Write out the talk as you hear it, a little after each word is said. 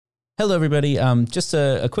Hello, everybody. Just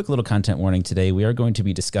a quick little content warning today. We are going to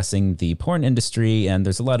be discussing the porn industry, and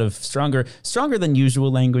there's a lot of stronger than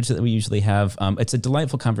usual language that we usually have. It's a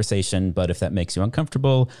delightful conversation, but if that makes you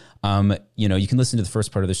uncomfortable, you can listen to the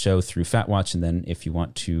first part of the show through Fat Watch, and then if you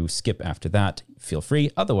want to skip after that, feel free.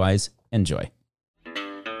 Otherwise, enjoy.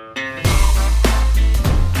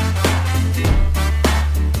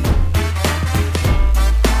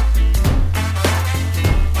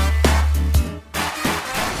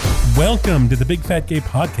 Welcome to the Big Fat Gay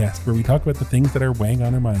Podcast, where we talk about the things that are weighing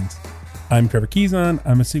on our minds. I'm Trevor Keyson.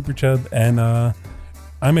 I'm a super chub, and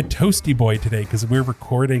I'm a toasty boy today because we're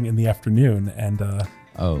recording in the afternoon, and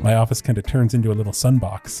my office kind of turns into a little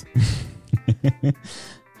sunbox.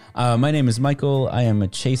 My name is Michael. I am a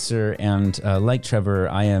chaser, and like Trevor,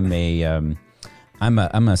 I am I'm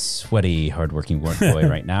a sweaty, hardworking work boy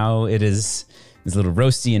right now. It's a little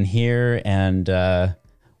roasty in here, and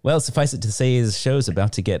well, suffice it to say, the show's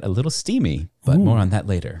about to get a little steamy, but more on that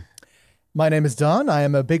later. My name is Don. I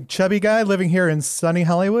am a big chubby guy living here in sunny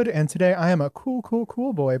Hollywood, and today I am a cool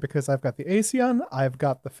boy because I've got the AC on, I've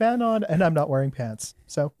got the fan on, and I'm not wearing pants.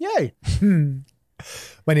 So, yay!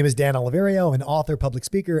 My name is Dan Oliverio. I'm an author, public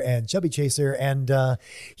speaker, and chubby chaser. And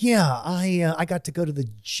I got to go to the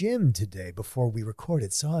gym today before we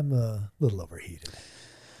recorded, so I'm a little overheated.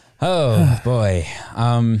 Oh, boy.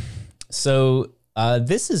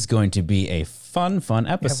 This is going to be a fun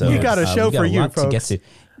episode. We got a show for you, folks. To get to.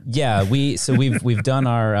 Yeah, we've done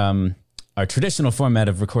our traditional format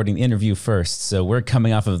of recording the interview first. So we're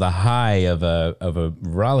coming off of the high of a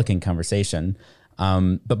rollicking conversation.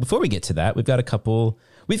 But before we get to that, we've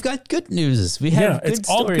got good news. We have good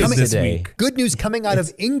stories today. Week. Good news coming out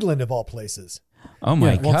of England, of all places. Oh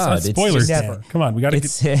my God! Spoilers. Come on, we got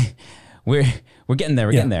to. We're getting there.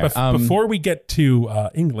 We're getting there. Before we get to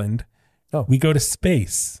England. Oh, we go to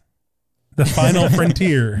space, the final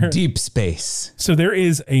frontier. Deep space. So there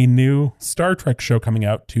is a new Star Trek show coming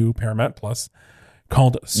out to Paramount Plus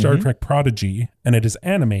called Star Trek Prodigy, and it is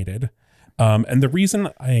animated. And the reason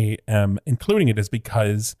I am including it is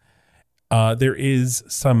because there is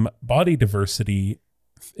some body diversity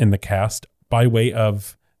in the cast by way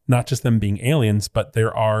of not just them being aliens, but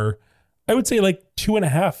there are, I would say, like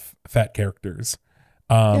 2.5 fat characters.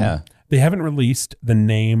 They haven't released the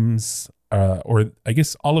names. Or I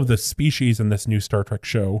guess all of the species in this new Star Trek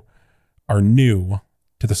show are new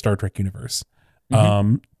to the Star Trek universe.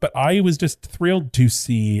 But I was just thrilled to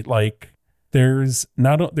see, like, there's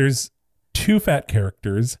 2 fat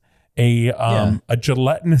characters, a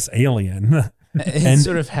gelatinous alien, and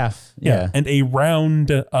sort of half, and a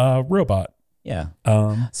round robot. Yeah.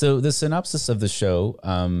 So the synopsis of the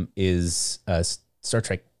show is Star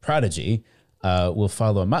Trek Prodigy. We'll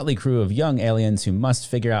follow a motley crew of young aliens who must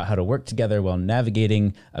figure out how to work together while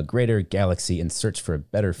navigating a greater galaxy in search for a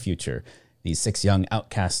better future. These 6 young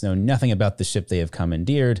outcasts know nothing about the ship they have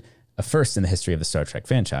commandeered, a first in the history of the Star Trek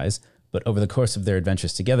franchise, but over the course of their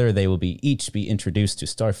adventures together, they will each be introduced to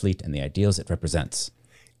Starfleet and the ideals it represents.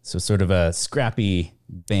 So sort of a scrappy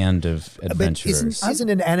band of adventurers. Isn't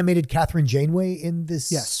an animated Catherine Janeway in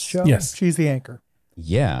this show? Yes. She's the anchor.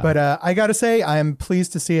 Yeah. But I got to say, I'm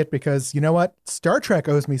pleased to see it because, you know what? Star Trek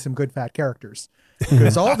owes me some good fat characters.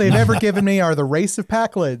 Because all they've ever given me are the race of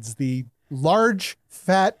Packlids, the large,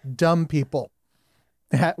 fat, dumb people.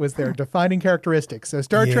 That was their defining characteristic. So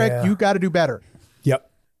Star Trek, you got to do better. Yep.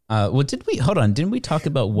 Well, didn't we talk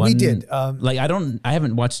about one? We did. I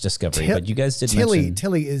haven't watched Discovery, but you guys did mention.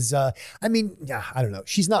 Tilly is, I don't know.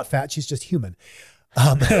 She's not fat. She's just human.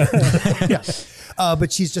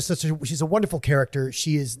 But she's just she's a wonderful character.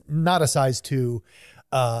 She is not a size 2.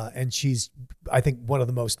 And she's, I think, one of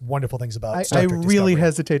the most wonderful things about Star Trek I really Discovery.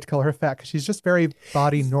 hesitate to call her fat because she's just very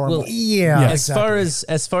body normal. Well, exactly.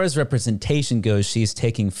 As far as representation goes, she's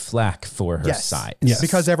taking flack for her size. Yes.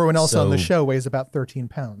 Because everyone else on the show weighs about 13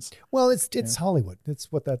 pounds. Well, it's Hollywood. That's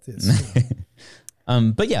what that is.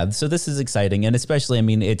 But yeah, so this is exciting, and especially, I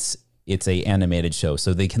mean, it's a animated show,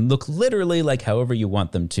 so they can look literally like however you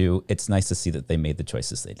want them to. It's nice to see that they made the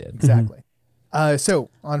choices they did. Exactly. So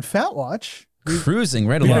on Fat Watch, cruising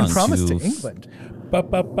right along been promised to England.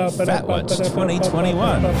 Fat Watch 2021.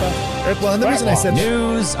 Well, and the reason I said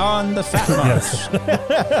news on the Fat Watch.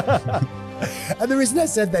 And the reason I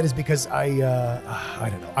said that is because I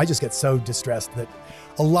don't know. I just get so distressed that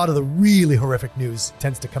a lot of the really horrific news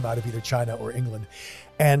tends to come out of either China or England.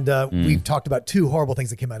 And we've talked about 2 horrible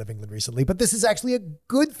things that came out of England recently, but this is actually a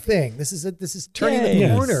good thing. This is turning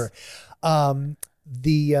the corner.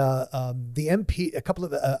 The MP,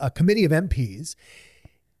 a committee of MPs,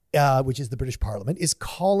 which is the British Parliament, is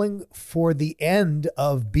calling for the end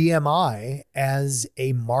of BMI as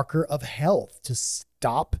a marker of health, to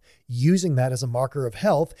stop using that as a marker of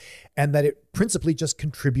health, and that it principally just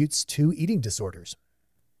contributes to eating disorders.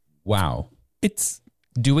 Wow. It's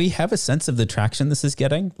Do we have a sense of the traction this is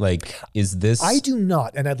getting? Like, is this... I do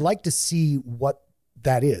not, and I'd like to see what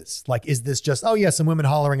that is. Like, is this just, oh yeah, some women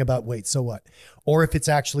hollering about weight, so what? Or if it's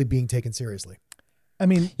actually being taken seriously. I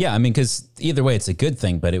mean, Yeah, I mean, because either way, it's a good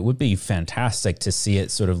thing, but it would be fantastic to see it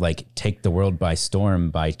sort of like take the world by storm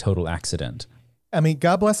by total accident. I mean,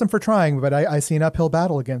 God bless them for trying, but I see an uphill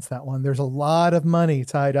battle against that one. There's a lot of money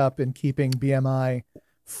tied up in keeping BMI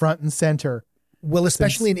front and center. Well,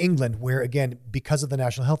 especially in England, where again, because of the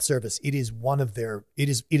National Health Service, it is one of their, it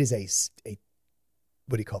is a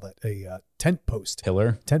what do you call that? A tent post.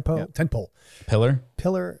 Pillar? Tent pole. Pillar?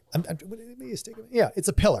 Pillar. Yeah, it's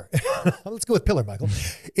a pillar. Let's go with pillar, Michael.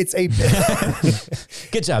 It's a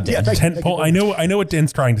Good job, Dan. tent pole. I know what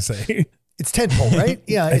Dan's trying to say. It's tent pole, right?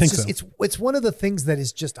 Yeah, I it's think just so. it's one of the things that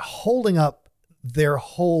is just holding up their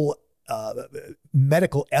whole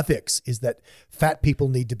medical ethics, is that fat people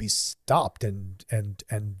need to be stopped and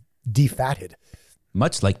defatted.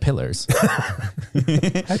 Much like pillars.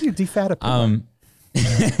 How do you defat a pillar?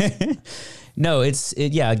 No, I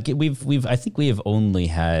think we have only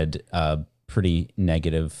had pretty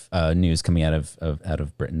negative news coming out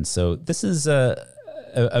of Britain. So this is a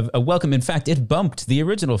welcome. In fact, it bumped the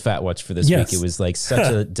original Fat Watch for this Yes. week. It was like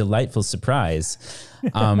such a delightful surprise.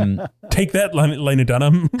 Take that, Lena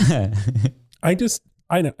Dunham. I just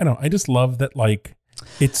love that, like,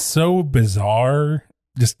 it's so bizarre,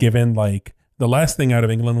 just given, like, the last thing out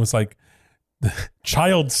of England was like the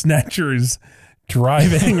child snatchers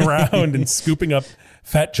driving around and scooping up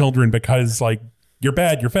fat children because, like, you're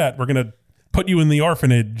bad, you're fat, we're gonna put you in the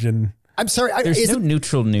orphanage. And I'm sorry, There's no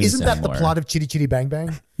neutral news Isn't that anymore. the plot of Chitty Chitty Bang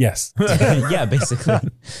Bang? yes. Yeah, basically.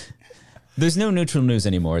 There's no neutral news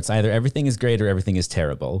anymore. It's either everything is great or everything is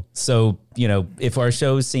terrible. So, you know, if our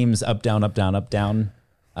show seems up, down,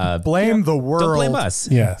 Blame the world. don't blame us.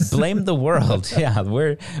 Yes. Blame the world. Yeah,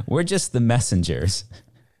 we're just the messengers.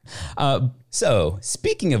 So,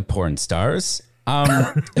 speaking of porn stars, we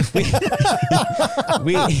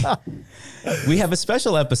have a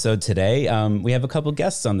special episode today. We have a couple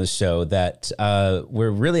guests on the show that we're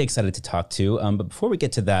really excited to talk to. But before we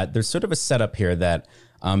get to that, there's sort of a setup here that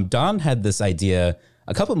Don had this idea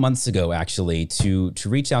a couple months ago, actually, to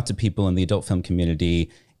reach out to people in the adult film community,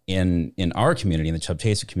 in our community, in the Chub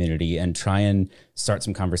Chaser community, and try and start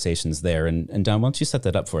some conversations there. And Don, why don't you set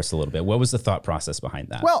that up for us a little bit? What was the thought process behind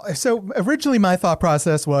that? Well, so originally my thought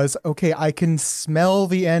process was, okay, I can smell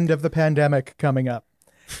the end of the pandemic coming up.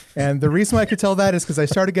 And the reason why I could tell that is because I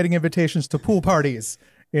started getting invitations to pool parties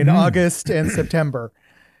in August and September.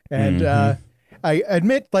 And I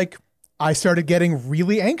admit, like, I started getting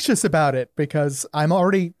really anxious about it because I'm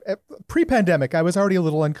already, pre-pandemic, I was already a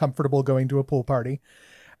little uncomfortable going to a pool party.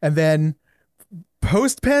 And then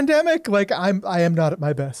post-pandemic, like, I am not at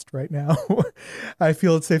my best right now. I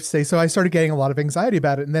feel it's safe to say. So I started getting a lot of anxiety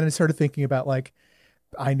about it. And then I started thinking about, like,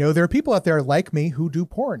 I know there are people out there like me who do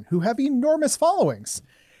porn, who have enormous followings.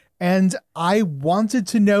 And I wanted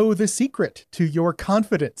to know the secret to your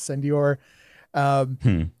confidence and your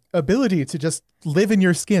ability to just live in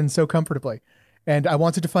your skin so comfortably. And I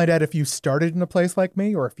wanted to find out if you started in a place like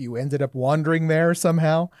me or if you ended up wandering there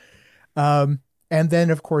somehow. And then,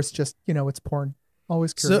 of course, just, you know, it's porn.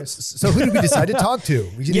 Always curious. So who did we decide to talk to?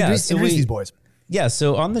 We should introduce these boys. Yeah,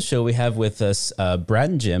 so on the show, we have with us Brad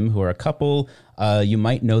and Jim, who are a couple. You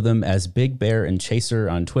might know them as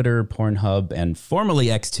BigBearNChaser on Twitter, Pornhub, and formerly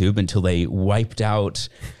XTube until they wiped out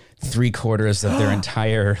 3/4 of their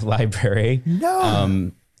entire library.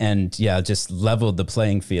 No. And yeah, just leveled the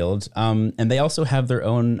playing field. And they also have their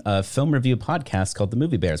own film review podcast called the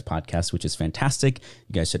Movie Bears Podcast, which is fantastic.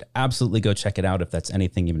 You guys should absolutely go check it out if that's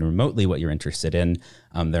anything even remotely what you're interested in.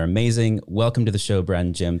 They're amazing. Welcome to the show, Brad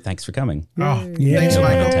and Jim. Thanks for coming. Oh, thanks,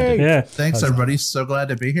 Michael. Yeah. Thanks, everybody. So glad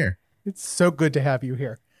to be here. It's so good to have you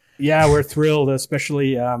here. Yeah, we're thrilled,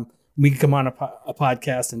 especially we can come on a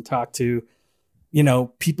podcast and talk to, you know,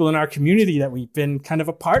 people in our community that we've been kind of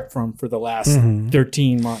apart from for the last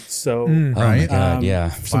 13 months. So, Right? Oh my God, yeah.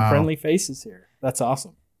 some friendly faces here. That's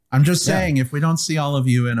awesome. I'm just saying, if we don't see all of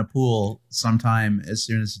you in a pool sometime as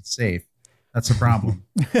soon as it's safe, that's a problem.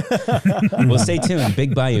 Well, stay tuned.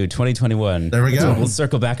 Big Bayou 2021. There we go. We'll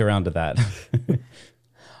circle back around to that.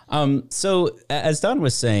 So as Don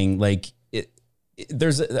was saying, like,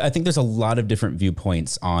 I think there's a lot of different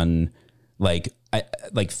viewpoints on like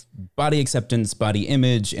body acceptance, body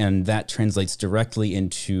image, and that translates directly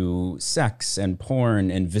into sex and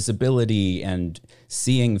porn and visibility and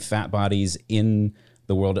seeing fat bodies in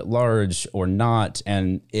the world at large or not.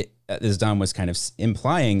 And it, as Dom was kind of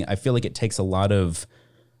implying, I feel like it takes a lot of,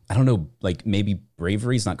 I don't know, like maybe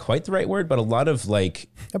bravery is not quite the right word, but a lot of like,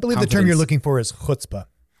 I believe the term you're looking for is chutzpah.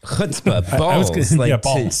 Chutzpah, balls, like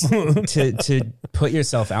balls. to put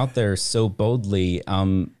yourself out there so boldly.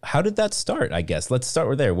 How did that start? I guess let's start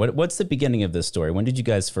with there. What's the beginning of this story? When did you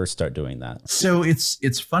guys first start doing that? So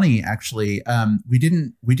it's funny actually. We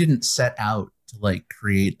didn't set out to like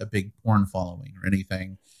create a big porn following or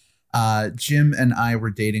anything. Jim and I were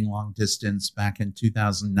dating long distance back in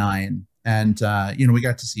 2009, and we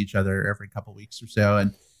got to see each other every couple weeks or so.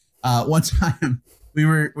 And one time we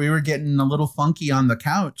were getting a little funky on the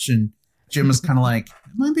couch, and Jim was kind of like,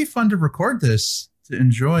 "It might be fun to record this to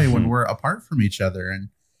enjoy when we're apart from each other." And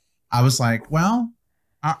I was like, "Well,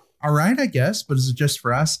 all right, I guess, but is it just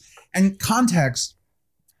for us?" And context,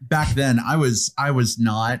 back then, I was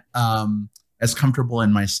not as comfortable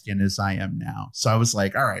in my skin as I am now. So I was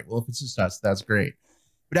like, all right, well, if it's just us, that's great.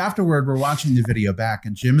 But afterward, we're watching the video back,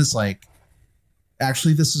 and Jim is like,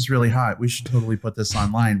 actually, this is really hot. We should totally put this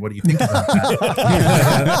online. What do you think about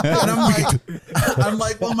that? And I'm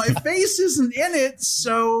like, well, my face isn't in it.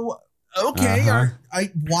 So, okay,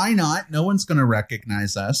 why not? No one's going to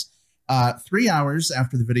recognize us. 3 hours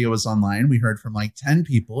after the video was online, we heard from like 10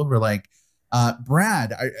 people who were like,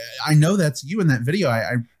 Brad, I know that's you in that video.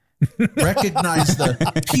 I recognize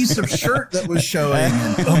the piece of shirt that was showing.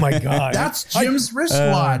 And Oh my God. that's Jim's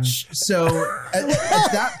wristwatch. So at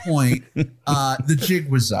that point, the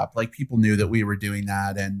jig was up. Like people knew that we were doing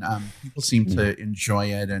that, and people seemed to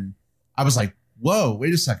enjoy it. And I was like, whoa,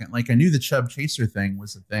 wait a second. Like I knew the Chub Chaser thing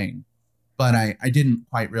was a thing, but I didn't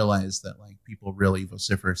quite realize that like people really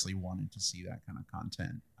vociferously wanted to see that kind of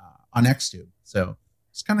content on XTube. So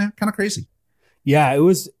it's kind of crazy. Yeah, it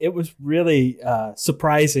was really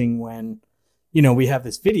surprising when, we have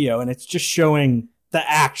this video and it's just showing the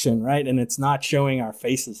action, right? And it's not showing our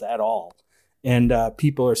faces at all. And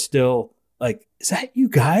people are still like, is that you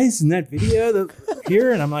guys in that video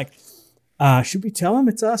here? And I'm like, should we tell them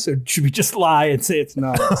it's us, or should we just lie and say it's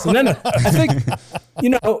not us? And then I think,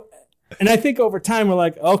 and I think over time we're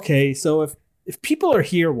like, okay, so if people are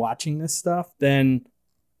here watching this stuff, then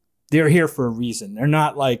they're here for a reason. They're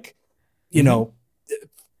not like,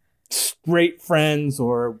 straight friends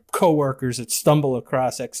or coworkers that stumble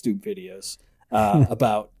across XTube videos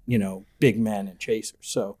about, big men and chasers.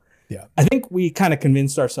 So yeah, I think we kind of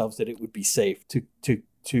convinced ourselves that it would be safe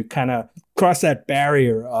to kind of cross that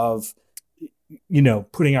barrier of,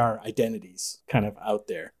 putting our identities kind of out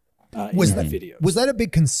there. Was that video? Was that a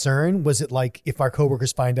big concern? Was it like, if our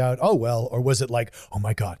coworkers find out, oh, well, or was it like, oh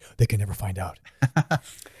my God, they can never find out?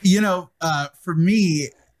 For me,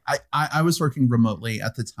 I was working remotely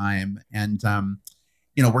at the time, and,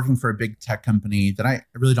 working for a big tech company that I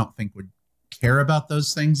really don't think would care about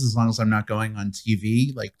those things as long as I'm not going on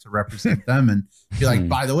TV, like to represent them and be like,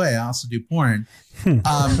 by the way, I also do porn.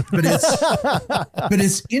 But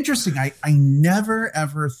it's interesting. I never,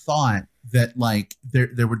 ever thought that like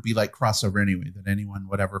there would be like crossover anyway, that anyone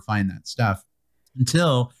would ever find that stuff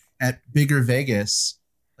until at Bigger Vegas,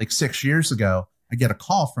 like 6 years ago, I get a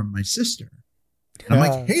call from my sister. And I'm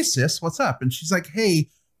like, hey, sis, what's up? And she's like,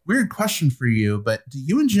 hey, weird question for you, but do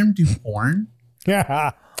you and Jim do porn?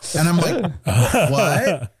 Yeah. And I'm like,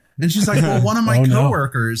 what? And she's like, well, one of my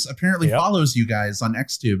coworkers apparently follows you guys on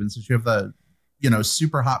XTube. And so you have the,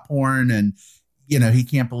 super hot porn. And, he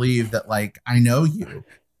can't believe that, like, I know you.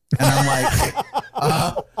 And I'm like,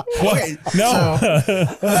 okay, no.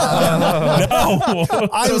 No.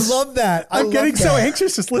 I love that. I'm getting so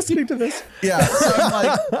anxious just listening to this. Yeah. So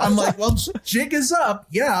I'm like, well, jig is up.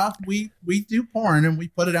 Yeah, we do porn and we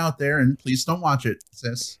put it out there, and please don't watch it,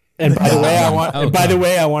 sis. And by the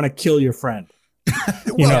way, I want to kill your friend.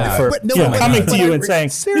 Coming to you and saying,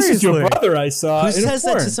 this is your brother I saw. Who says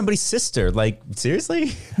that to somebody's sister? Like,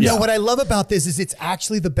 seriously? No, what I love about this is it's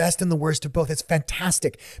actually the best and the worst of both. It's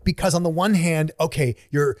fantastic because on the one hand, okay,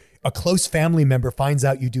 a close family member finds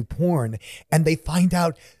out you do porn, and they find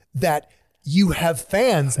out that you have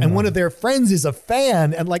fans, and one of their friends is a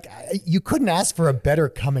fan, and like you couldn't ask for a better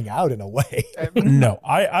coming out in a way. No,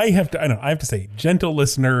 I have to say, gentle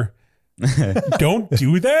listener, don't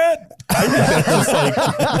do that. I think that's like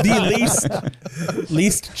the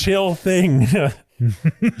least chill thing.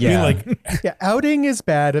 Yeah. Outing is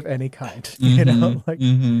bad of any kind.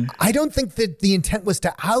 I don't think that the intent was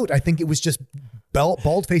to out. I think it was just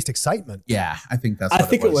bald-faced excitement. Yeah, I think that's. I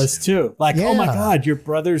think it was too. Like, oh my God, your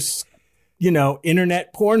brother's,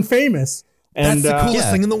 internet porn famous. That's the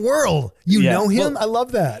coolest thing in the world. You know him? Well, I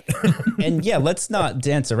love that. And let's not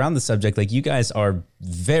dance around the subject. Like, you guys are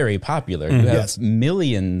very popular. You have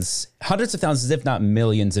millions, hundreds of thousands, if not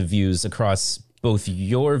millions of views across both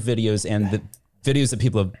your videos and the videos that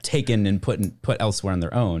people have taken and put elsewhere on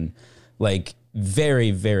their own. Like,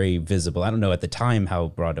 very, very visible. I don't know at the time how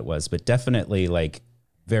broad it was, but definitely like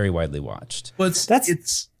very widely watched. Well,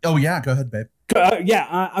 oh yeah, go ahead, babe.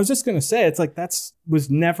 I was just going to say, it's like, was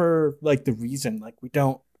never like the reason. Like,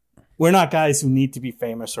 we're not guys who need to be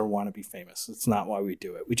famous or want to be famous. It's not why we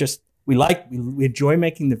do it. We enjoy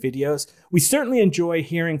making the videos. We certainly enjoy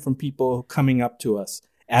hearing from people coming up to us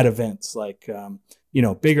at events like,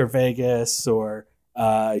 Bigger Vegas or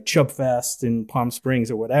Chub Fest in Palm Springs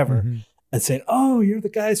or whatever. Mm-hmm. And saying, "Oh, you're the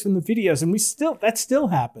guys from the videos," and that still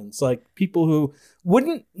happens. Like, people who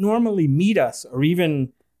wouldn't normally meet us or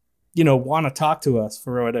even, want to talk to us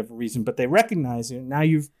for whatever reason, but they recognize you. Now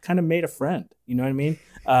you've kind of made a friend. You know what I mean?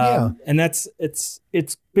 And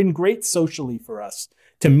it's been great socially for us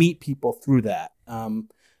to meet people through that.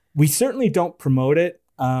 We certainly don't promote it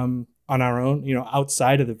on our own.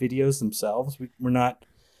 Outside of the videos themselves, we're not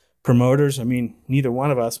promoters. I mean, neither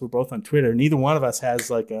one of us. We're both on Twitter. Neither one of us has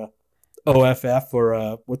like a OFF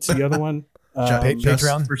or what's the other one?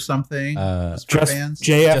 Patreon for something. Just for fans.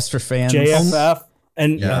 Just for fans. JFF.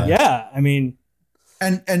 And I mean,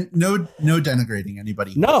 and no denigrating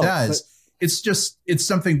anybody who does. It's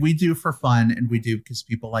something we do for fun, and we do because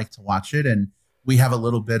people like to watch it, and we have a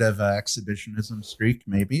little bit of an exhibitionism streak,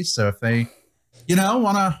 maybe. So if they,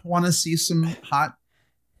 want to see some hot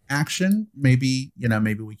action, maybe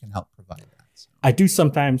we can help provide that. I do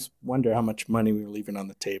sometimes wonder how much money we're leaving on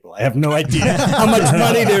the table. I have no idea how much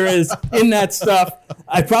money there is in that stuff.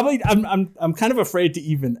 I'm kind of afraid to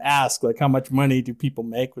even ask, like, how much money do people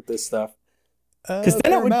make with this stuff? Because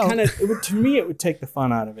then it would take the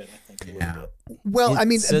fun out of it, I think. A little bit. Well,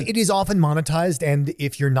 it is often monetized, and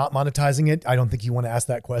if you're not monetizing it, I don't think you want to ask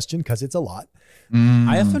that question because it's a lot.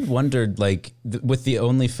 I often wondered, like, with the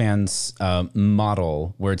OnlyFans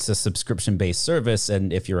model, where it's a subscription-based service,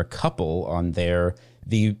 and if you're a couple on there,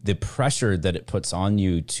 the pressure that it puts on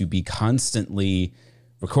you to be constantly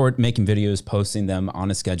making videos, posting them on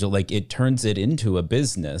a schedule, like, it turns it into a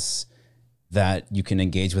business that you can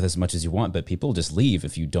engage with as much as you want, but people just leave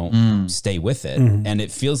if you don't stay with it. Mm-hmm. And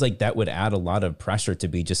it feels like that would add a lot of pressure to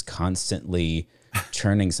be just constantly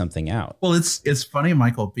churning something out. Well, it's funny,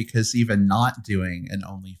 Michael, because even not doing an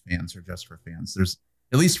OnlyFans or Just for Fans, there's,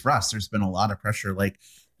 at least for us, there's been a lot of pressure. Like,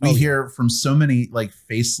 we hear from so many like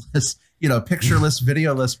faceless, pictureless,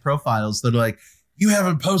 videoless profiles that are like, you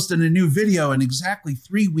haven't posted a new video in exactly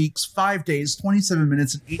 3 weeks, 5 days, 27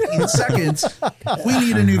 minutes, and 18 seconds. We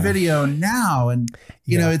need a new video now. And,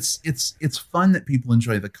 it's fun that people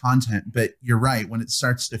enjoy the content. But you're right. When it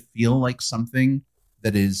starts to feel like something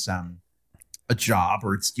that is a job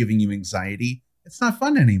or it's giving you anxiety, it's not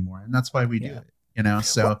fun anymore. And that's why we do it,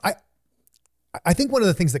 So well, I think one of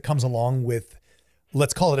the things that comes along with,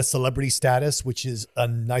 let's call it a celebrity status, which is a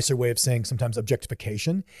nicer way of saying sometimes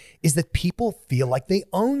objectification, is that people feel like they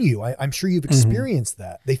own you. I'm sure you've experienced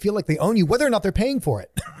that. They feel like they own you, whether or not they're paying for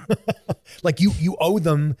it. Like you owe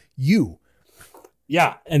them you.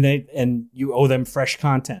 Yeah, and you owe them fresh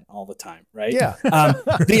content all the time, right? Yeah.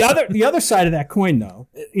 The other side of that coin, though,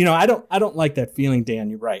 I don't like that feeling, Dan.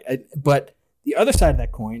 You're right, but the other side of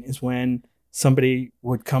that coin is when somebody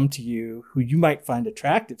would come to you who you might find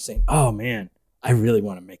attractive, saying, "Oh man, I really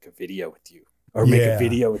want to make a video with you or make a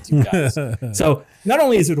video with you guys." So not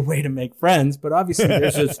only is it a way to make friends, but obviously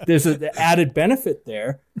there's an added benefit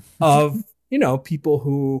there of, people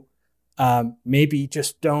who maybe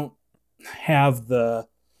just don't have the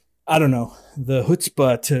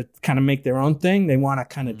chutzpah to kind of make their own thing. They want to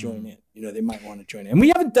kind of join in, they might want to join in. And we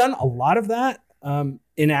haven't done a lot of that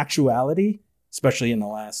in actuality, especially in the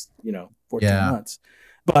last, 14 months,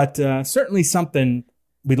 but certainly something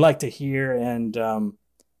we'd like to hear and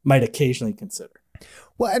might occasionally consider.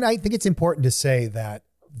 Well, and I think it's important to say that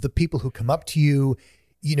the people who come up to you,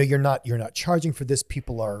 you're not charging for this.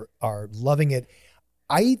 People are loving it.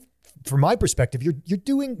 From my perspective, you're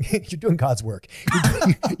doing God's work.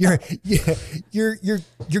 You're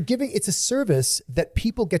giving. It's a service that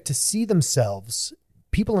people get to see themselves.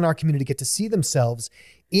 People in our community get to see themselves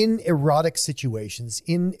in erotic situations,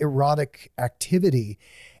 in erotic activity,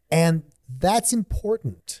 and that's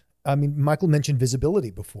important. I mean, Michael mentioned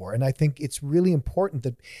visibility before, and I think it's really important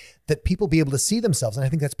that people be able to see themselves. And I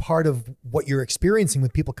think that's part of what you're experiencing when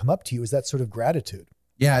people come up to you, is that sort of gratitude.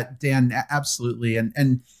 Yeah, Dan, absolutely.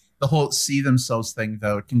 And the whole see themselves thing,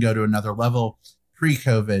 though, it can go to another level.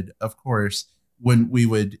 Pre-COVID, of course, when we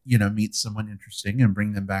would, meet someone interesting and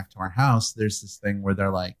bring them back to our house, there's this thing where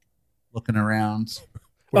they're like looking around.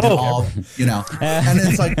 All, and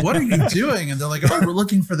it's like, what are you doing? And they're like, oh, we're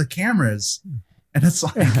looking for the cameras. And it's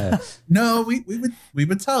like, no, we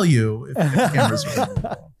would tell you if the cameras were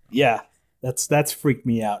available. Yeah, that's freaked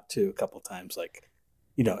me out too a couple times. Like,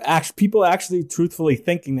 people actually truthfully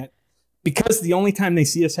thinking that because the only time they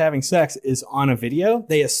see us having sex is on a video,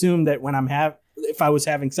 they assume that when if I was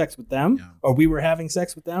having sex with them or we were having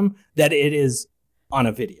sex with them, that it is on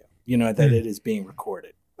a video, that it is being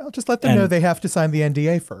recorded. Well, just let them know they have to sign the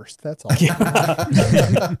NDA first. That's all.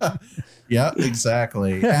 Yeah,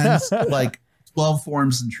 exactly. And like 12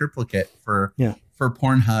 forms in triplicate for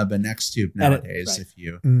Pornhub and Xtube nowadays. If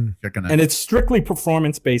you're gonna, and it's strictly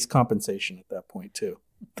performance-based compensation at that point too.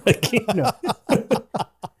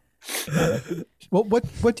 Well,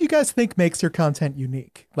 what do you guys think makes your content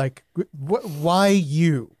unique? Like, why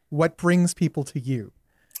you? What brings people to you?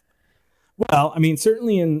 Well, I mean,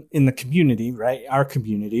 certainly in the community, right? Our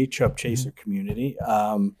community, Chub Chaser community.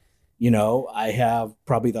 I have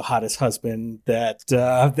probably the hottest husband that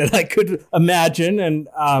I could imagine, and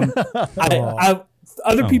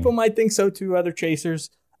other people might think so too. Other chasers,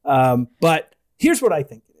 but here's what I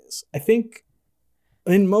think it is. I think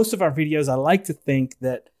in most of our videos, I like to think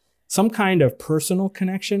that some kind of personal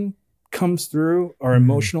connection comes through, or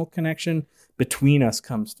emotional connection between us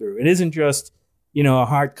comes through. It isn't just a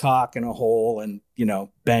hard cock and a hole and,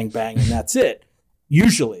 bang, bang, and that's it.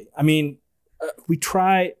 Usually. I mean, we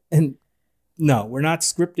try, and no, we're not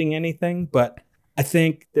scripting anything, but I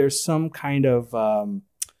think there's some kind of,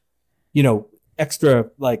 extra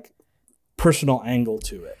like personal angle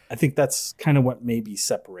to it. I think that's kind of what maybe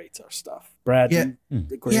separates our stuff. Brad, yeah,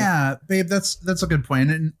 agree? Yeah, babe, that's a good point.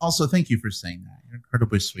 And also, thank you for saying that. You're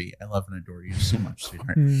incredibly sweet. I love and adore you so much,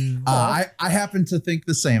 sweetheart. I happen to think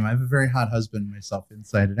the same. I have a very hot husband myself,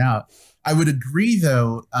 inside and out. I would agree,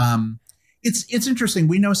 though. It's interesting.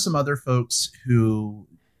 We know some other folks who,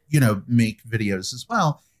 make videos as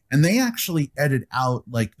well, and they actually edit out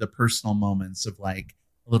like the personal moments of like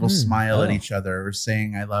a little smile at each other or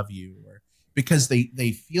saying "I love you," or because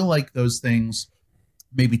they feel like those things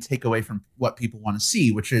maybe take away from what people want to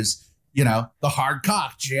see, which is, the hard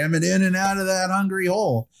cock jamming in and out of that hungry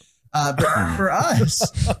hole. But for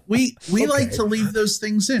us, we like to leave those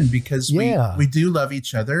things in because we do love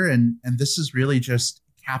each other. And this is really just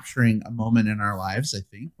capturing a moment in our lives, I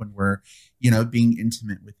think, when we're, being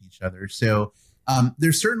intimate with each other. So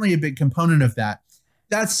there's certainly a big component of that.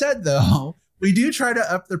 That said, though, we do try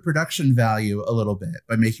to up the production value a little bit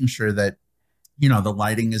by making sure that, the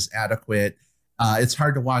lighting is adequate. It's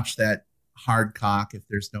hard to watch that hard cock if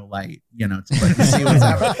there's no light, to let you see what's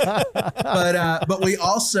happening. But we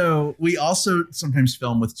also sometimes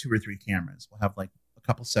film with 2 or 3 cameras. We'll have like a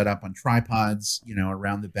couple set up on tripods,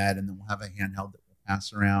 around the bed, and then we'll have a handheld that we'll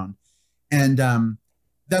pass around. And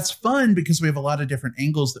that's fun because we have a lot of different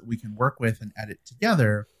angles that we can work with and edit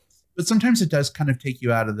together. But sometimes it does kind of take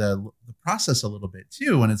you out of the process a little bit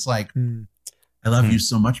too. And it's like, I love you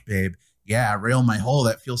so much, babe. Yeah, rail my hole.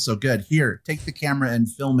 That feels so good. Here, take the camera and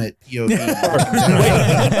film it POV.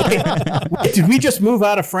 Wait, did we just move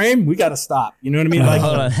out of frame? We got to stop. You know what I mean?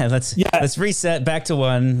 Hold on. Let's reset back to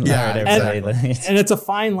 1. Yeah, all right, everybody. And it's a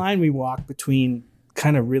fine line we walk between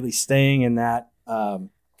kind of really staying in that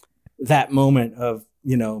that moment of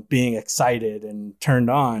being excited and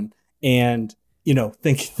turned on, and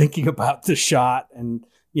thinking about the shot, and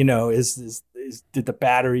did the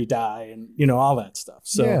battery die, and all that stuff.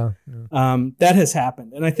 So that has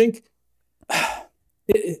happened, and I think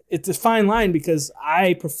it's a fine line because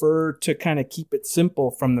I prefer to kind of keep it simple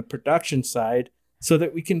from the production side, so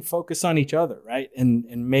that we can focus on each other, right, and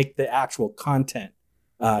make the actual content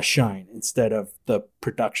shine instead of the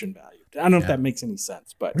production value. I don't know if that makes any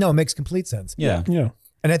sense, but no, it makes complete sense. Yeah.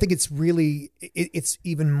 And I think it's really, it's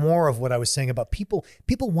even more of what I was saying about people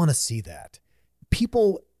want to see that.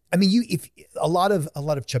 People, I mean, if a lot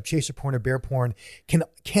of chub chaser porn or bear porn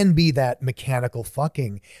can be that mechanical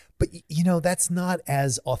fucking, but that's not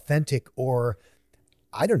as authentic, or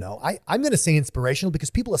I don't know. I'm going to say inspirational, because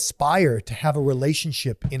people aspire to have a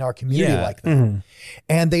relationship in our community like that. Mm-hmm.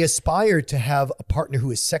 And they aspire to have a partner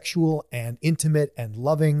who is sexual and intimate and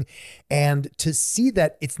loving, and to see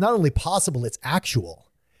that it's not only possible, it's actual.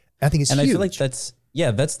 I think it's huge. I feel like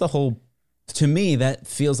that's the whole, to me, that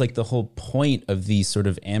feels like the whole point of the sort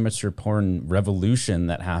of amateur porn revolution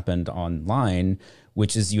that happened online,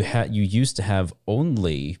 which is you used to have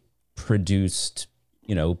only produced,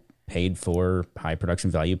 paid for high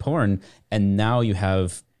production value porn. And now you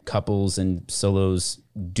have couples and solos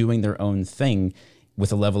doing their own thing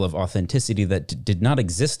with a level of authenticity that did not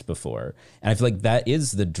exist before. And I feel like that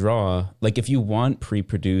is the draw. Like if you want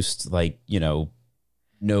pre-produced, like, you know,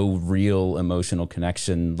 no real emotional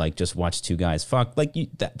connection, like just watch two guys fuck, like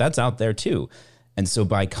that's out there too. And so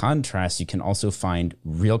by contrast, you can also find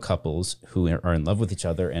real couples who are in love with each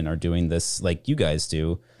other and are doing this like you guys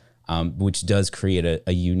do, which does create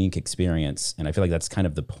a unique experience. And I feel like that's kind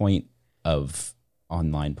of the point of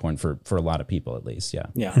online porn for a lot of people, at least.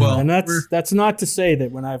 Yeah. Well, and that's not to say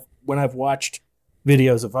that when I've watched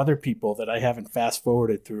videos of other people that I haven't fast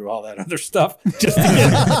forwarded through all that other stuff just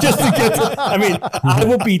to get to, I mean, I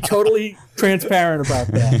will be totally transparent about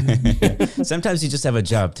that. Sometimes you just have a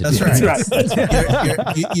job to That's do. right. That's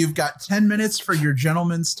right. You've got 10 minutes for your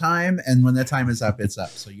gentleman's time, and when that time is up, it's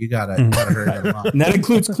up. So you gotta hurry it along. And that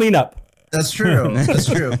includes cleanup. That's true. That's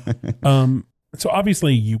true. So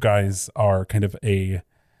obviously you guys are kind of a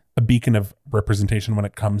beacon of representation when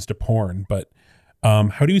it comes to porn, but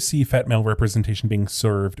how do you see fat male representation being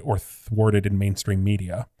served or thwarted in mainstream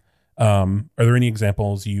media? Are there any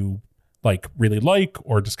examples you really like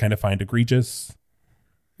or just kind of find egregious?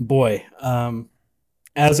 Boy,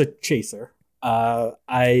 as a chaser,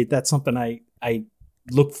 that's something I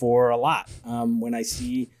look for a lot when I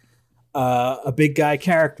see a big guy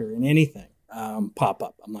character in anything pop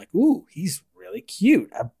up. I'm like, ooh, he's really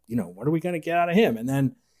cute. What are we going to get out of him? And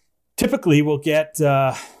then typically we'll get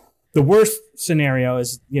the worst scenario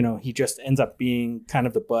is, he just ends up being kind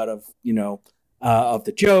of the butt of, of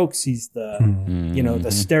the jokes. He's the, the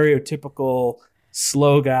stereotypical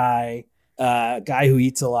slow guy, guy who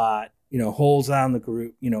eats a lot, holds down the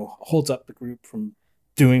group, holds up the group from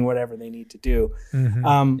doing whatever they need to do.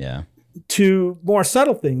 To more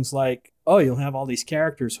subtle things like, you'll have all these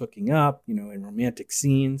characters hooking up, in romantic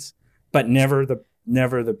scenes, but never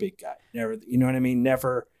the big guy, never, you know what I mean?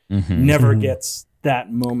 Never gets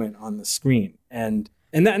that moment on the screen. And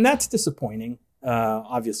that's disappointing,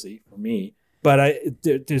 obviously for me, but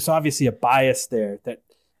there's obviously a bias there that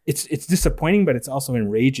it's disappointing, but it's also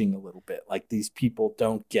enraging a little bit. Like these people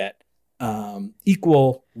don't get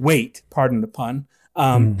equal weight, pardon the pun,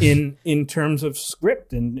 in terms of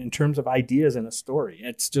script and in terms of ideas in a story.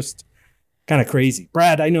 It's just kind of crazy.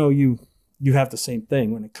 Brad, I know you have the same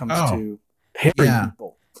thing when it comes to hairy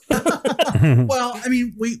people. Well, I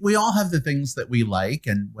mean, we all have the things that we like,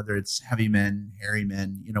 and whether it's heavy men, hairy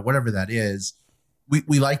men, whatever that is,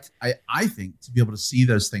 we like, I think, to be able to see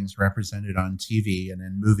those things represented on TV and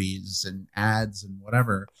in movies and ads and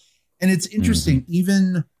whatever. And it's interesting,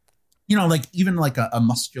 even a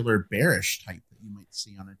muscular bearish type that you might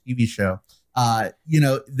see on a TV show.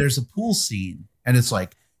 There's a pool scene and it's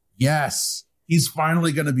like, yes, he's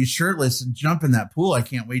finally going to be shirtless and jump in that pool. I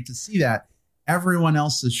can't wait to see that. Everyone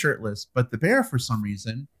else is shirtless, but the bear, for some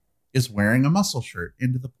reason, is wearing a muscle shirt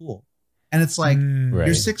into the pool. And it's like,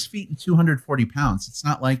 you're 6 feet and 240 pounds. It's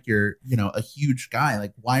not like you're, a huge guy.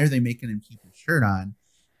 Like, why are they making him keep his shirt on?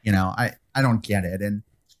 I don't get it. And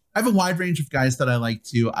I have a wide range of guys that I like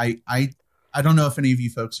too. I don't know if any of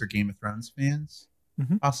you folks are Game of Thrones fans,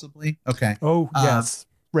 possibly. Okay. Oh, yes.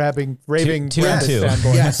 Raving two and two.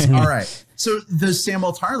 fanboy. Yes. All right. So the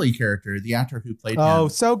Samwell Tarly character, the actor who played him.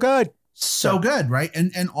 So good. So good, right?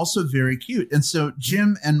 And also very cute. And so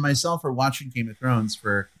Jim and myself are watching Game of Thrones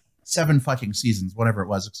for 7 fucking seasons, whatever it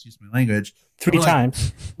was, excuse my language. 3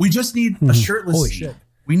 times. We just need a shirtless Holy scene. shit.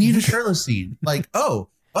 We need a shirtless scene. Like, oh,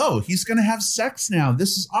 he's going to have sex now. This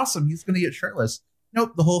is awesome. He's going to get shirtless.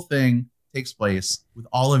 Nope. The whole thing takes place with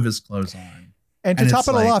all of his clothes on. And to top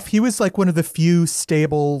it all off, he was like one of the few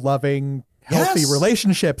stable, loving, healthy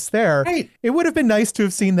relationships there. Right. It would have been nice to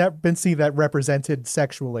have seen that represented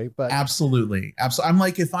sexually, but Absolutely. I'm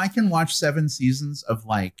like, if I can watch 7 seasons of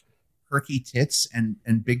like perky tits and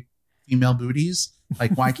big female booties,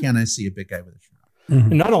 like why can't I see a big guy with a shirt on?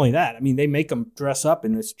 And not only that, I mean, they make him dress up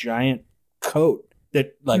in this giant coat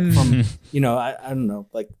that like from, I don't know,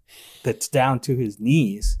 like that's down to his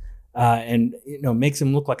knees and, makes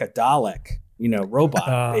him look like a Dalek.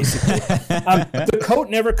 Robot, basically. The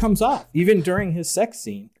coat never comes off, even during his sex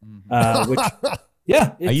scene. Which,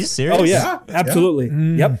 are you serious? Oh, yeah,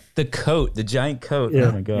 absolutely. Yep. The coat, the giant coat. Yeah.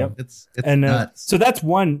 Oh, my God. Yep. It's And nuts. so that's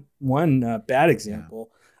one bad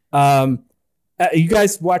example. You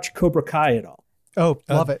guys watch Cobra Kai at all?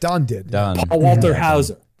 love it. Don did. Paul Walter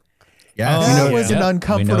Hauser. Yes. That was an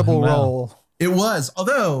uncomfortable role. It was,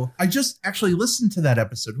 although I just actually listened to that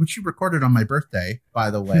episode, which you recorded on my birthday,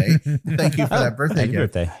 by the way. Thank you for that birthday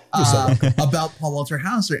gift. About Paul Walter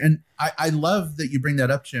Hauser. And I love that you bring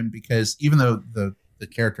that up, Jim, because even though the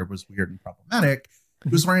character was weird and problematic, He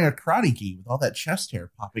was wearing a karate gi with all that chest hair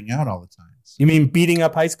popping out all the time. So. You mean beating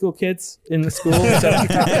up high school kids in the school? Is that what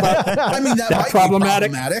you're talking about? I mean, that might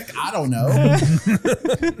problematic? be problematic. I don't know.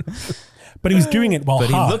 But he was doing it while But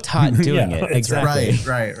hot. he looked hot doing it. Exactly.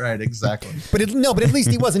 Right, exactly. But at least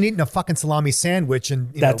he wasn't eating a fucking salami sandwich and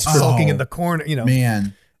sulking in the corner.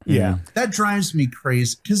 Man. Yeah. That drives me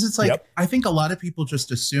crazy because it's like, I think a lot of people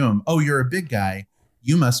just assume, oh, you're a big guy.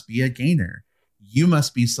 You must be a gainer. You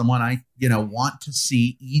must be someone I, want to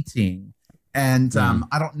see eating. And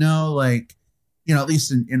I don't know, like, at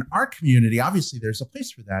least in our community, obviously there's a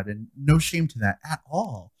place for that and no shame to that at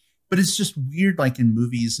all. But it's just weird, like in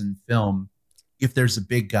movies and film, if there's a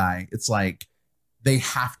big guy, it's like they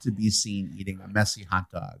have to be seen eating a messy hot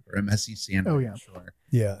dog or a messy sandwich. Oh,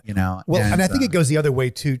 yeah. Or, Well, and I think it goes the other way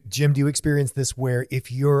too. Jim, do you experience this where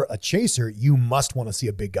if you're a chaser, you must want to see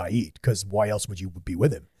a big guy eat because why else would you be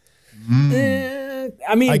with him? I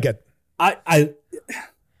mean,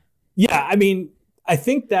 I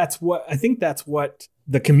think that's what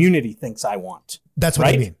the community thinks I want. That's what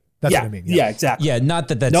I mean. That's what I mean. Yeah, exactly. Yeah, not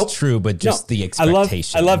that that's true, but just the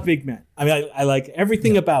expectation. I love big men. I mean, I like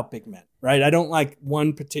everything about big men, right? I don't like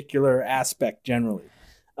one particular aspect generally.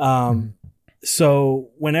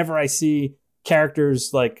 So whenever I see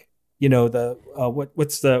characters like,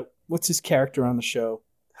 what's his character on the show?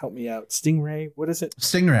 Help me out. Stingray? What is it?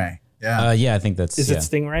 Stingray. Yeah. I think that's. Is it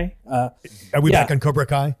Stingray? Are we back on Cobra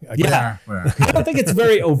Kai? Yeah. I don't think it's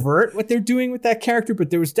very overt what they're doing with that character, but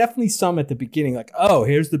there was definitely some at the beginning, like, oh,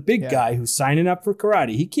 here's the big guy who's signing up for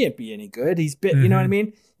karate. He can't be any good. He's big. You know what I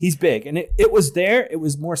mean? He's big. And it was there. It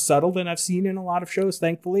was more subtle than I've seen in a lot of shows,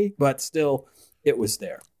 thankfully, but still, it was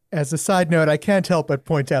there. As a side note, I can't help but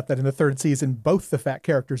point out that in the third season, both the fat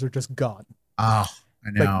characters are just gone. Oh, I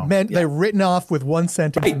know. They're written off with one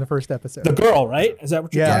sentence in the first episode. The girl, right? Is that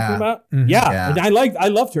what you're talking about? Yeah. And I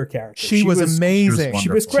loved her character. She was amazing. She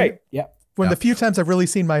was great. Yeah. One of the few times I've really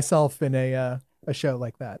seen myself in a show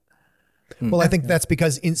like that. Well, I think that's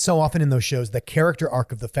because so often in those shows, the character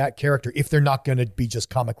arc of the fat character, if they're not going to be just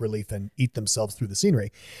comic relief and eat themselves through the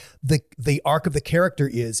scenery, the arc of the character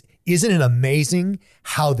isn't it amazing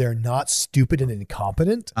how they're not stupid and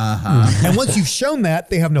incompetent? And once you've shown that,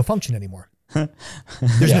 they have no function anymore.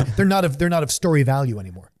 They're not of story value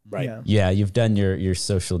anymore. Right. Yeah, you've done your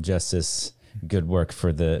social justice good work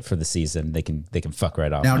for the season. They can fuck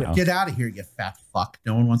right off. Now get out of here, you fat fuck.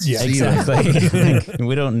 No one wants to see exactly. you.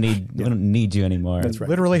 we don't need you anymore. That's right.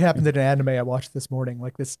 Literally happened in an anime I watched this morning.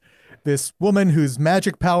 Like this woman whose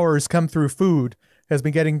magic powers come through food has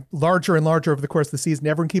been getting larger and larger over the course of the season.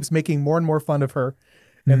 Everyone keeps making more and more fun of her.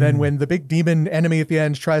 And then when the big demon enemy at the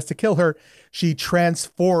end tries to kill her, she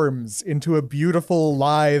transforms into a beautiful,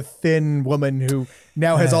 lithe, thin woman who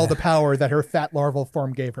now has all the power that her fat larval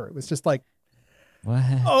form gave her. It was just like, what?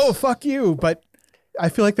 Oh, fuck you. But I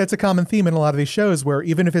feel like that's a common theme in a lot of these shows where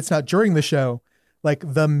even if it's not during the show,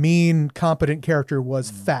 like the mean, competent character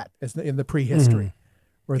was fat in the prehistory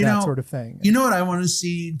or that sort of thing. You know what I want to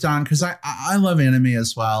see, Don? Because I love anime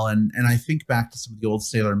as well. And I think back to some of the old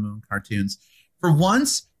Sailor Moon cartoons. For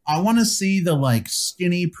once, I want to see the like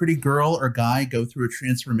skinny, pretty girl or guy go through a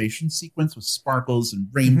transformation sequence with sparkles and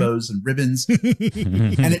rainbows and ribbons.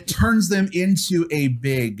 And it turns them into a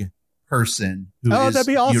big person who is that'd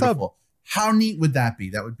be awesome. Beautiful. How neat would that be?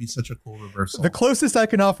 That would be such a cool reversal. The closest I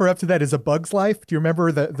can offer up to that is A Bug's Life. Do you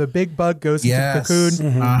remember the big bug goes into the cocoon?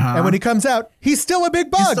 And when he comes out, he's still a big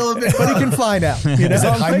bug, but he can fly now. You know? Is it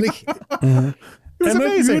Heimlich? It was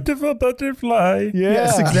amazing. A beautiful butterfly.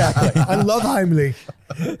 Yes, exactly. I love Heimlich.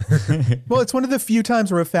 Well, it's one of the few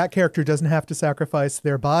times where a fat character doesn't have to sacrifice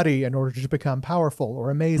their body in order to become powerful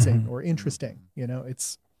or amazing or interesting. You know,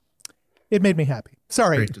 it made me happy.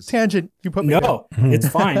 Sorry, tangent. You put me No, it's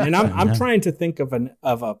fine. And I'm trying to think of a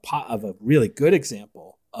really good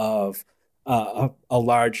example of a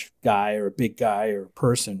large guy or a big guy or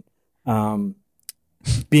person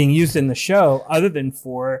being used in the show other than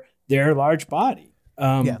for their large body.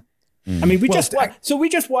 I mean, we just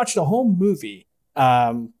watched a whole movie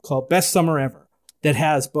called Best Summer Ever that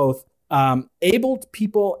has both abled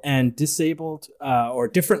people and disabled or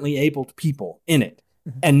differently abled people in it.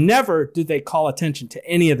 And never did they call attention to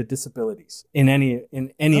any of the disabilities in any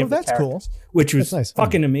of the characters, which was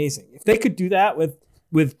fucking amazing. If they could do that with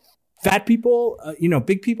fat people,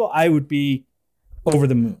 big people, I would be over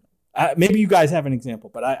the moon. Maybe you guys have an example,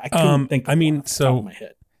 but I couldn't think of one off the top of my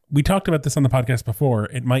head. We talked about this on the podcast before.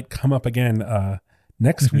 It might come up again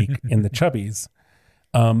next week in the Chubbies.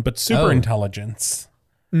 But super intelligence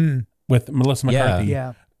with Melissa McCarthy.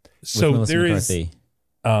 Yeah. So there is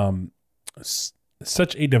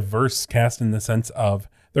such a diverse cast in the sense of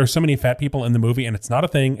there are so many fat people in the movie, and it's not a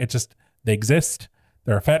thing. It's just they exist.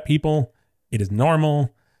 There are fat people. It is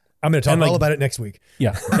normal. I'm going to talk all about it next week.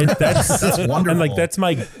 Yeah. That's wonderful. And like, that's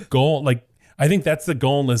my goal. Like, I think that's the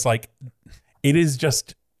goal is like, it is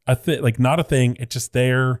just a thing, like not a thing. It's just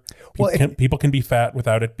there. People can be fat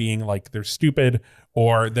without it being like they're stupid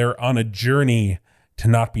or they're on a journey to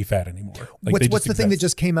not be fat anymore. Like what's the thing that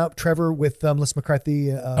just came out, Trevor, with Melissa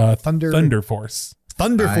McCarthy? Thunder Force.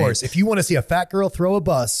 Thunder Force. If you want to see a fat girl throw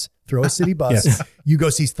a city bus, you go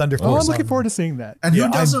see Thunder Force. Oh, I'm looking forward to seeing that. And who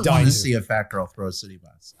doesn't want to see a fat girl throw a city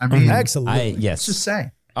bus? I mean, absolutely. Yes. Let's just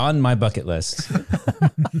say. On my bucket list.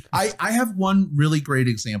 I have one really great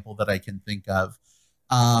example that I can think of.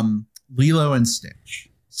 Lilo and Stitch.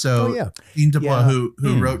 So Dean DeBois,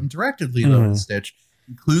 who wrote and directed Lilo and Stitch,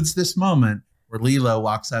 includes this moment where Lilo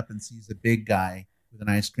walks up and sees a big guy with an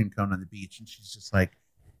ice cream cone on the beach. And she's just like,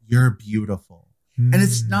 "You're beautiful." And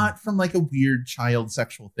it's not from like a weird child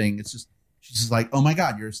sexual thing. It's just, she's just like, "Oh my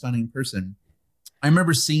God, you're a stunning person." I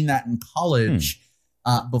remember seeing that in college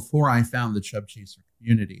before I found the Chub Chaser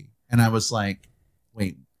community. And I was like,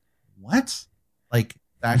 wait, what? Like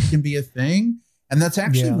that can be a thing? And that's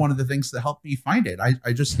actually one of the things that helped me find it.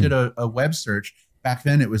 I just did a web search. Back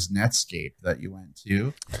then it was Netscape that you went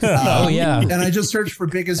to. Oh yeah. And I just searched for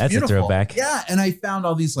Big as That's Beautiful. a throwback. Yeah. And I found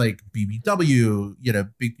all these like BBW,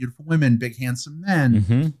 Big Beautiful Women, Big Handsome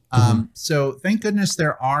Men. So thank goodness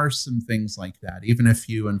there are some things like that, even if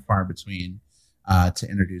few and far between, to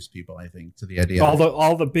introduce people, I think, to the idea.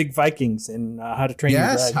 All the big Vikings in How to Train Your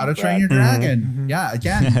Dragon. Yes, How to Train Your Dragon. Yeah,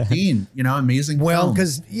 again, Dean, amazing. Well,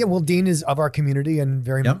 because Dean is of our community and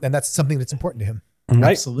and that's something that's important to him.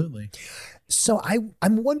 Right? Absolutely. So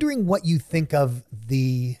I'm wondering what you think of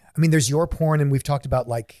there's your porn, and we've talked about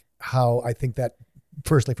like how I think that,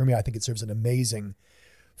 firstly for me, I think it serves an amazing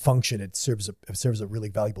function. It serves a really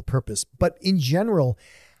valuable purpose. But in general,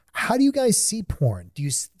 how do you guys see porn? Do you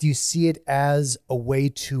see it as a way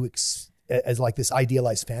to as like this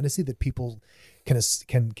idealized fantasy that people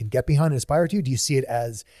can get behind and aspire to? Do you see it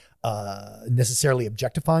as necessarily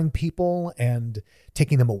objectifying people and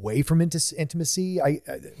taking them away from intimacy?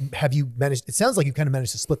 Have you managed? It sounds like you kind of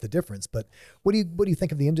managed to split the difference. But what do you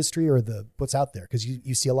think of the industry or what's out there? Because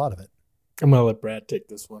you see a lot of it. I'm gonna let Brad take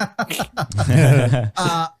this one.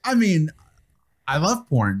 I mean, I love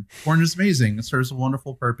porn. Porn is amazing. It serves a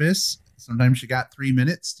wonderful purpose. Sometimes you got 3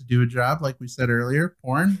 minutes to do a job, like we said earlier.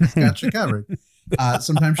 Porn has got you covered.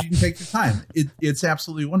 Sometimes you can take your time. It's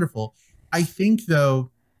absolutely wonderful. I think, though,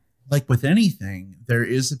 like with anything, there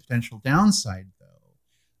is a potential downside,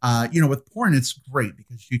 though. With porn, it's great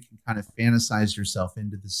because you can kind of fantasize yourself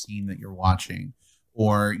into the scene that you're watching.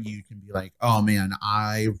 Or you can be like, "Oh, man,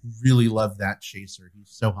 I really love that chaser. He's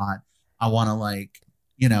so hot. I want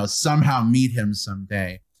to somehow meet him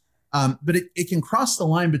someday." But it can cross the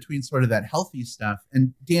line between sort of that healthy stuff.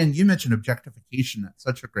 And Dan, you mentioned objectification. That's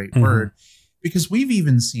such a great word, because we've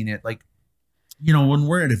even seen it when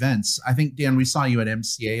we're at events. I think, Dan, we saw you at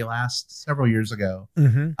MCA several years ago.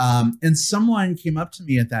 And someone came up to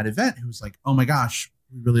me at that event who was like, "Oh my gosh,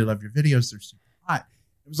 we really love your videos. They're super hot."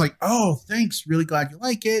 It was like, "Oh, thanks. Really glad you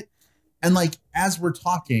like it." And like, as we're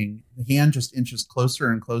talking, the hand just inches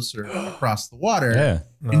closer and closer across the water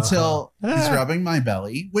until he's rubbing my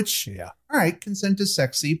belly, which, all right, consent is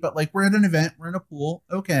sexy, but like we're at an event, we're in a pool.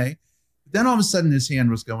 Okay. But then all of a sudden his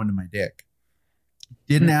hand was going to my dick.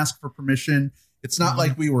 Didn't ask for permission. It's not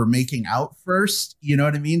like we were making out first, you know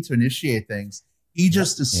what I mean? To initiate things. He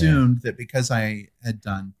just assumed that because I had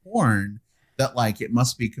done porn, that like it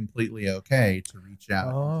must be completely okay to reach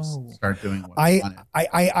out and just start doing what I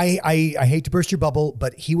wanted. I hate to burst your bubble,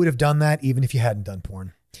 but he would have done that even if you hadn't done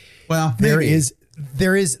porn. Well, there is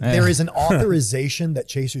an authorization that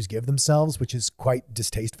chasers give themselves, which is quite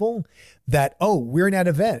distasteful. That we're at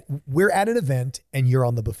an event and you're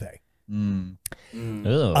on the buffet.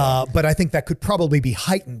 But I think that could probably be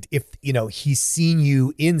heightened if he's seen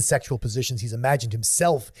you in sexual positions. He's imagined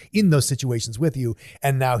himself in those situations with you,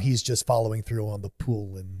 and now he's just following through on the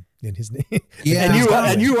pool and in his name. Yeah,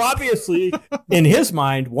 and you obviously in his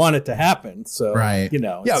mind want it to happen. So right,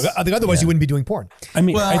 otherwise you wouldn't be doing porn. I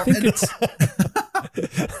mean, I think it's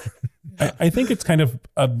I think it's kind of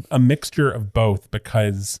a mixture of both,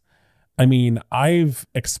 because I mean, I've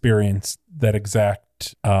experienced that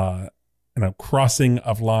exact crossing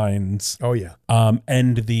of lines. Oh yeah.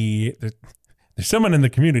 And there's someone in the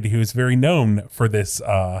community who is very known for this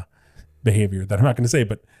behavior that I'm not going to say,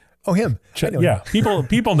 but him.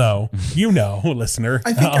 People know, listener.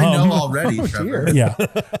 I think I know already, Trevor. Yeah.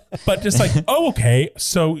 But just like, okay.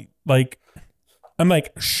 So like, I'm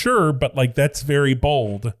like, sure, but like, that's very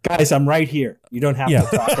bold. Guys, I'm right here. You don't have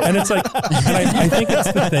to talk. And it's like, and I think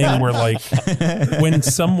it's the thing where like, when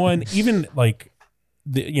someone, even like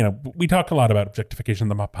we talk a lot about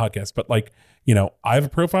objectification on the podcast, but like, I have a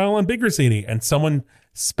profile on BigBearCity and someone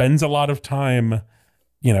spends a lot of time,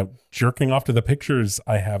 jerking off to the pictures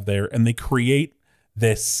I have there, and they create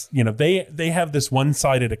this, they have this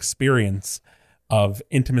one-sided experience of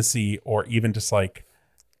intimacy or even just like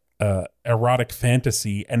erotic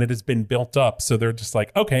fantasy, and it has been built up. So they're just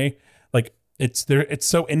like, okay, like it's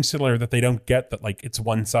so insular that they don't get that like it's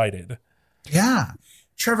one-sided. Yeah.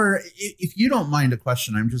 Trevor, if you don't mind a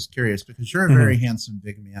question, I'm just curious because you're a very handsome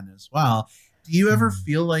big man as well. Do you ever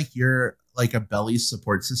feel like you're like a belly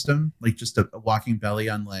support system, like just a walking belly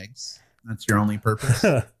on legs? That's your only purpose?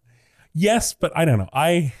 Yes, but I don't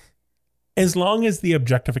know. As long as the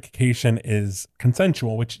objectification is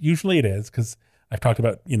consensual, which usually it is, because I've talked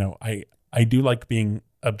about, I do like being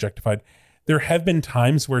objectified. There have been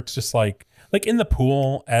times where it's just like in the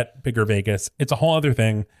pool at Bigger Vegas, it's a whole other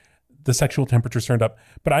thing. The sexual temperature's turned up,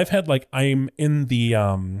 but I've had I'm in the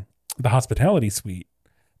hospitality suite,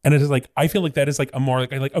 and it is like, I feel like that is like a more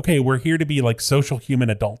like, okay, we're here to be like social human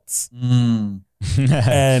adults.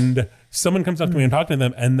 And someone comes up to me and talking to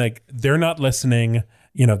them, and like, they're not listening,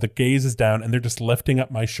 the gaze is down and they're just lifting up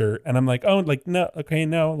my shirt. And I'm like, oh, like, no, okay,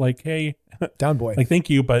 no, like, hey, down boy. Like, thank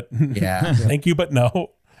you, but yeah. Thank you, but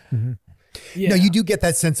no. Mm-hmm. Yeah. No, you do get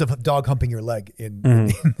that sense of dog humping your leg in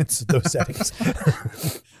those settings.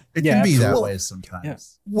 It can be that way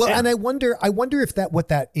sometimes. Yeah. Well, and I wonder if what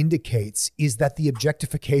that indicates is that the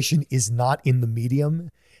objectification is not in the medium.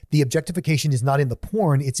 The objectification is not in the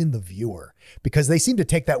porn, it's in the viewer, because they seem to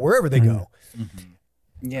take that wherever they go.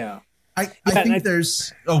 Mm-hmm. Yeah. I think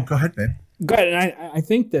there's, go ahead, babe. Go ahead. And I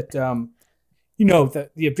think that,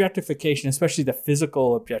 the objectification, especially the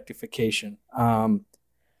physical objectification,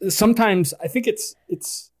 sometimes I think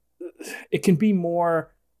it can be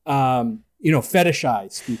more,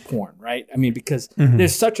 fetishized through porn, right? I mean, because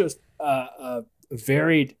there's such a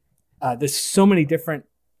varied, there's so many different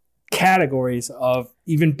categories of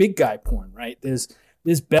even big guy porn, right? There's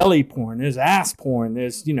belly porn, there's ass porn,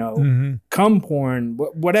 there's, cum porn,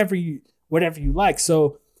 whatever you like.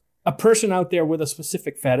 So a person out there with a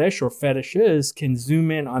specific fetish or fetishes can zoom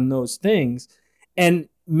in on those things, and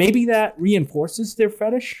maybe that reinforces their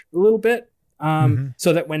fetish a little bit,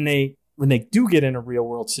 so that when they do get in a real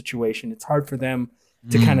world situation, it's hard for them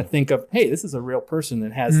to kind of think of, hey, this is a real person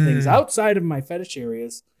that has things outside of my fetish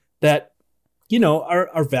areas that,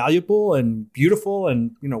 are valuable and beautiful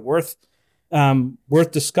and, worth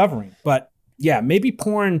discovering. But yeah, maybe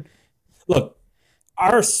porn, look,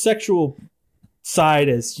 our sexual side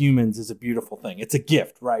as humans is a beautiful thing. It's a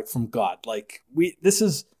gift, right, from God. Like this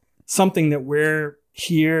is something that we're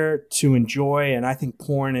here to enjoy. And I think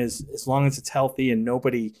porn is, as long as it's healthy and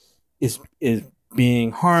nobody is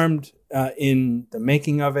being harmed in the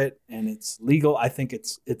making of it, and it's legal, I think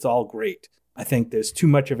it's all great. I think there's too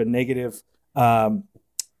much of a negative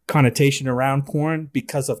connotation around porn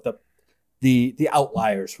because of the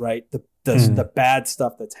outliers, right? The bad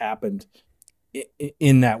stuff that's happened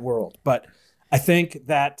in that world. But I think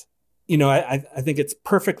that, I think it's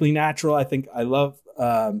perfectly natural. I think I love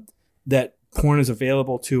that porn is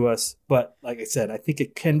available to us. But like I said, I think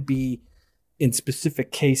it can be, in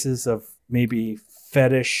specific cases of maybe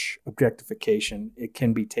fetish objectification, it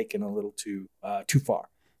can be taken a little too far.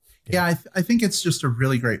 Yeah, I think it's just a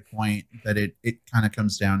really great point that it kind of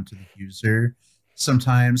comes down to the user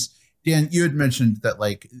sometimes. Dan, you had mentioned that,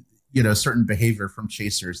 like, certain behavior from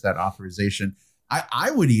chasers, that authorization.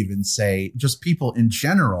 I would even say just people in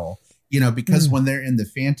general, because when they're in the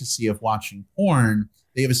fantasy of watching porn,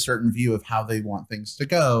 they have a certain view of how they want things to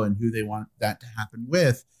go and who they want that to happen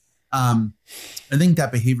with. I think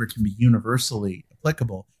that behavior can be universally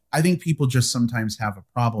applicable. I think people just sometimes have a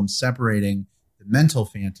problem separating the mental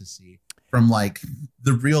fantasy from like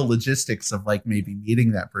the real logistics of like maybe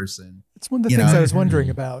meeting that person. It's one of the things I was wondering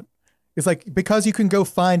about. It's like, because you can go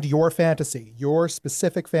find your fantasy, your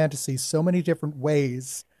specific fantasy, so many different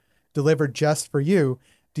ways delivered just for you.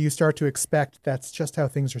 Do you start to expect that's just how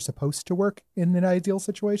things are supposed to work in an ideal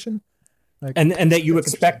situation? Like, and that you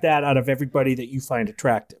expect that out of everybody that you find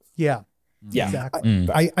attractive. Yeah. Yeah. Exactly.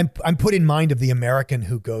 I'm put in mind of the American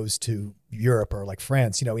who goes to Europe or like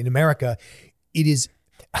France. In America, it is,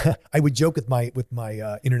 I would joke with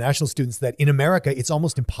my international students that in America, it's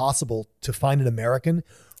almost impossible to find an American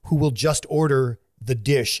who will just order the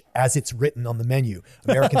dish as it's written on the menu.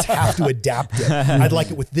 Americans have to adapt it. I'd like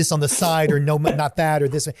it with this on the side, or no, not that, or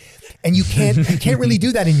this. And you can't really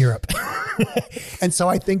do that in Europe. And so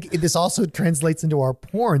I think this also translates into our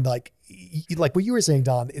porn. Like what you were saying,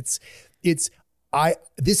 Don, this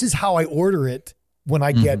is how I order it. when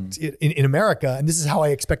I get it in America, and this is how I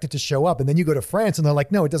expect it to show up. And then you go to France and they're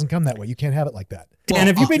like, no, it doesn't come that way. You can't have it like that. Dan,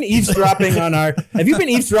 have you been eavesdropping on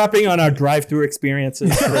our drive-through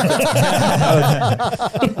experiences?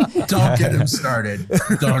 Don't get him started.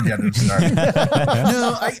 Don't get him started.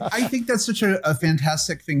 No, I think that's such a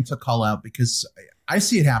fantastic thing to call out because I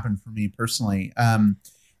see it happen for me personally. I'm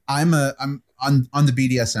on the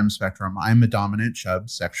BDSM spectrum. I'm a dominant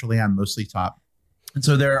chub. Sexually, I'm mostly top. And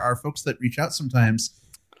so there are folks that reach out sometimes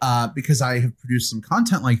because I have produced some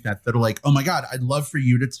content like that are like, oh my God, I'd love for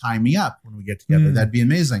you to tie me up when we get together. That'd be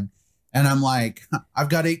amazing. And I'm like, I've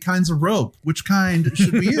got 8 kinds of rope. Which kind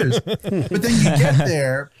should we use? But then you get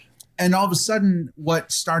there and all of a sudden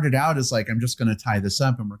what started out as like, I'm just going to tie this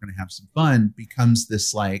up and we're going to have some fun becomes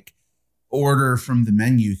this like order from the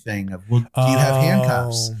menu thing of, well, do you have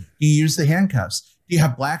handcuffs? Do you use the handcuffs? Do you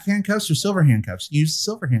have black handcuffs or silver handcuffs? You use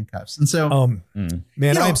silver handcuffs. And so,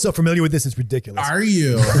 man, I am so familiar with this. It's ridiculous. Are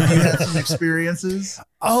you? Have you had some experiences?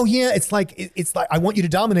 Oh yeah. It's like I want you to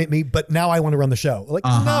dominate me, but now I want to run the show. Like,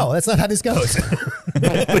 no, that's not how this goes.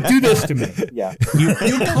 But do this to me. Yeah. You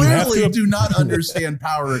clearly do not understand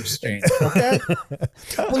power exchange. Okay.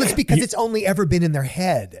 Well, it's because it's only ever been in their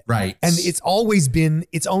head. Right. And it's always been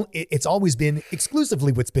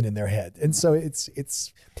exclusively what's been in their head. And so it's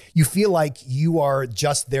you feel like you are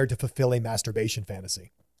just there to fulfill a masturbation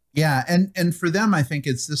fantasy. Yeah. And for them, I think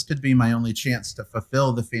this could be my only chance to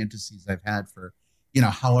fulfill the fantasies I've had for,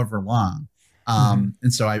 however long.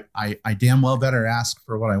 And so I damn well better ask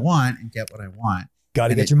for what I want and get what I want. Got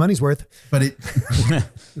to get your money's worth. But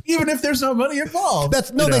even if there's no money involved.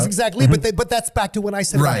 That's exactly. But that's back to when I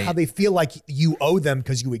said about how they feel like you owe them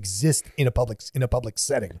because you exist in a public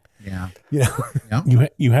setting. Yeah.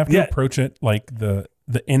 You have to approach it like the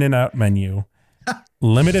in and out menu,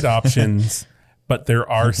 limited options, but there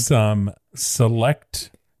are some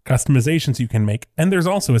select customizations you can make, and there's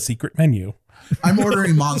also a secret menu. I'm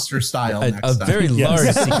ordering monster style next time. A very large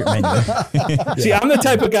secret menu. See, I'm the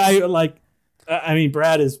type of guy who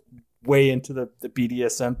Brad is way into the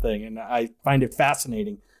BDSM thing, and I find it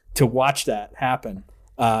fascinating to watch that happen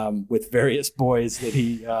with various boys that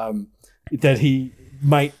he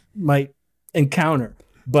might encounter.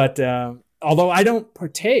 But although I don't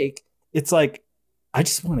partake, it's like I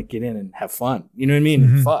just want to get in and have fun. You know what I mean?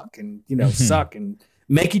 And fuck and suck and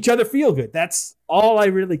make each other feel good. That's all I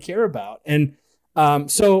really care about. And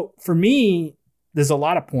so for me, there's a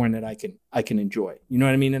lot of porn that I can enjoy. You know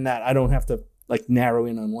what I mean? In that I don't have to like narrow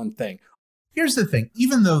in on one thing. Here's the thing.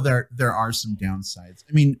 Even though there are some downsides,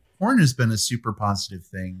 porn has been a super positive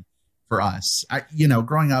thing for us.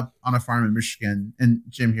 Growing up on a farm in Michigan, and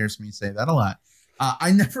Jim hears me say that a lot.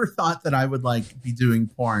 I never thought that I would be doing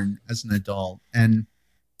porn as an adult. And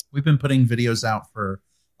we've been putting videos out for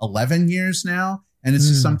 11 years now. And it's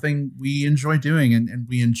just something we enjoy doing and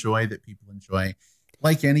we enjoy that people enjoy.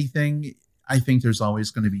 Like anything, I think there's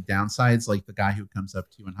always going to be downsides, like the guy who comes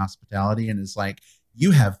up to you in hospitality and is like,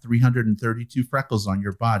 you have 332 freckles on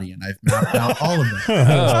your body, and I've mapped out all of them.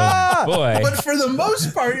 Oh, boy. But for the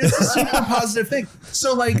most part, it's a super positive thing.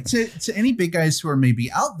 So to any big guys who are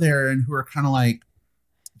maybe out there and who are kind of like,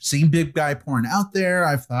 seen big guy porn out there,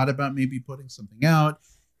 I've thought about maybe putting something out,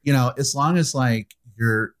 as long as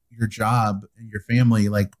your job and your family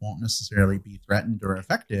won't necessarily be threatened or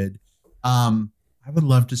affected, I would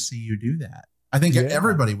love to see you do that. I think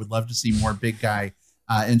everybody would love to see more big guy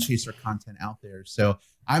and chaser content out there. So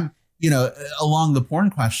I'm, along the porn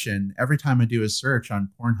question, every time I do a search on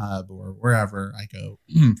Pornhub or wherever I go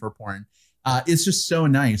for porn, it's just so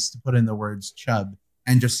nice to put in the words chub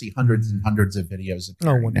and just see hundreds and hundreds of videos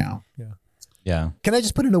appearing now. Yeah. Can I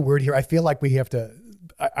just put in a word here? I feel like we have to,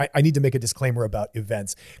 I need to make a disclaimer about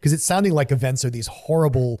events because it's sounding like events are these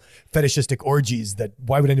horrible fetishistic orgies that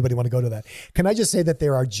why would anybody want to go to that? Can I just say that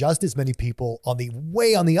there are just as many people on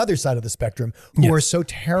the other side of the spectrum who are so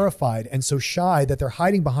terrified and so shy that they're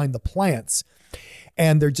hiding behind the plants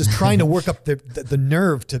and they're just trying to work up the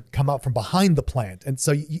nerve to come out from behind the plant. And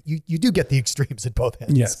so you do get the extremes at both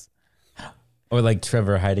ends. Yes. Or like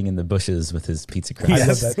Trevor hiding in the bushes with his pizza crust. I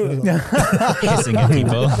love that. Hissing at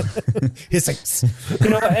people. Hissing.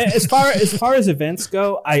 As far as events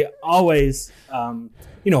go, I always,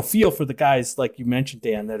 feel for the guys like you mentioned,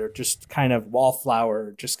 Dan, that are just kind of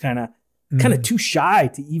wallflower, just kind of too shy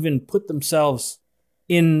to even put themselves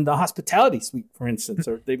in the hospitality suite, for instance,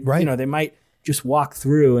 or they might just walk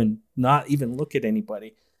through and not even look at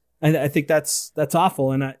anybody. And I think that's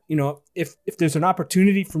awful. And if there's an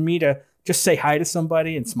opportunity for me to just say hi to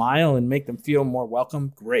somebody and smile and make them feel more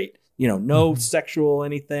welcome, great. No sexual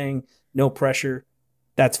anything, no pressure.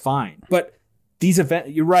 That's fine. But these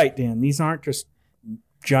events, you're right, Dan, these aren't just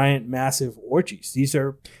giant, massive orgies. These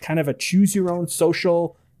are kind of a choose your own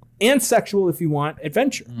social and sexual, if you want,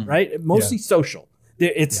 adventure, right? Mostly social.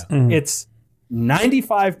 It's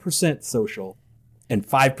 95% social and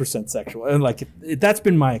 5% sexual. And like, that's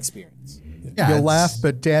been my experience. Yeah, You'll laugh,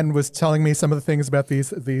 but Dan was telling me some of the things about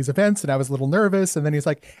these events, and I was a little nervous. And then he's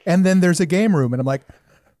like, and then there's a game room. And I'm like,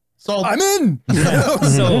 so I'm in.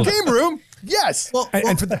 Game room. Yes. Well,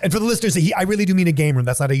 and for the listeners, I really do mean a game room.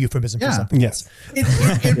 That's not a euphemism for something. Yes.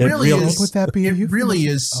 It really is. Would that be a it really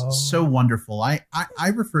euphemism? is so wonderful. I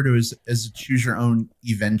refer to it as a choose your own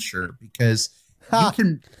adventure, because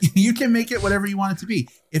you can make it whatever you want it to be.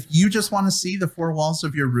 If you just want to see the four walls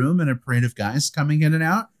of your room and a parade of guys coming in and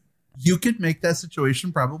out, you could make that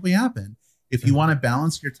situation probably happen. If you want to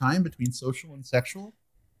balance your time between social and sexual,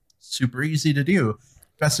 super easy to do.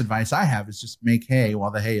 Best advice I have is just make hay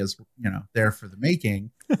while the hay is, there for the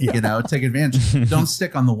making. Take advantage. Don't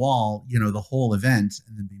stick on the wall, the whole event,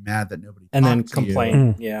 and then be mad that nobody And then talked to you,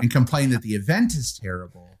 complain. and complain that the event is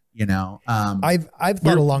terrible. I've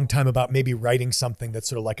thought a long time about maybe writing something that's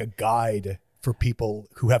sort of like a guide for people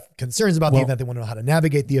who have concerns about the event. They want to know how to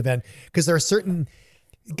navigate the event, because there are certain.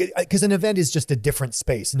 Because an event is just a different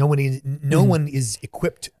space. No one is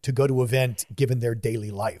equipped to go to an event given their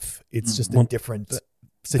daily life. It's just a different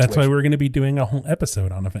situation. That's why we're going to be doing a whole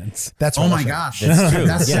episode on events. That's oh my gosh, That's true.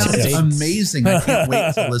 That sounds Yes. amazing. I can't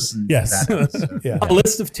wait to listen to that episode. Yeah. A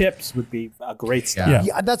list of tips would be a great start. Yeah.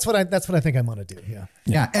 Yeah, that's what I think I'm going to do. Yeah.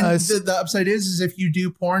 Yeah, and the upside is if you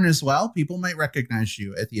do porn as well, people might recognize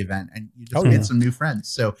you at the event, and you just made some new friends.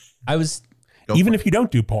 So I was Even if you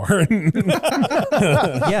don't do porn.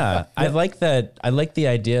 yeah, I like that. I like the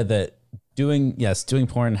idea that doing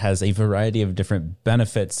porn has a variety of different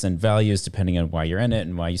benefits and values depending on why you're in it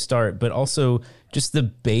and why you start, but also just the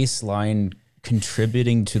baseline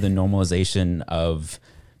contributing to the normalization of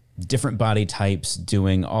different body types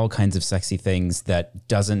doing all kinds of sexy things that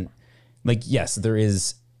doesn't, like, yes, there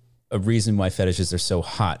is a reason why fetishes are so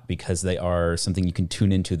hot, because they are something you can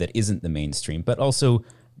tune into that isn't the mainstream, but also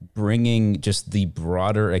bringing just the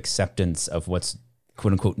broader acceptance of what's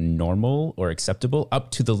quote unquote normal or acceptable up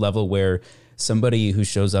to the level where somebody who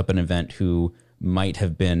shows up at an event who might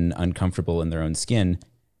have been uncomfortable in their own skin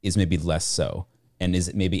is maybe less so, and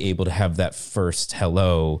is maybe able to have that first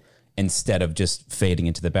hello instead of just fading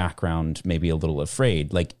into the background, maybe a little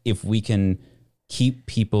afraid. Like, if we can keep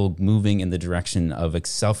people moving in the direction of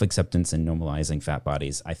self-acceptance and normalizing fat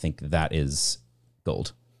bodies, I think that is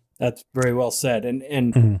gold. That's very well said.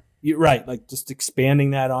 And you're right. Like, just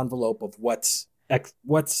expanding that envelope of what's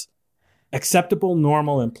acceptable,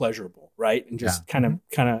 normal, and pleasurable, right? And just kind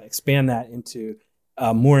of expand that into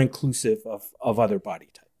more inclusive of other body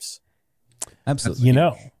types. Absolutely.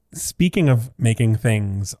 Speaking of making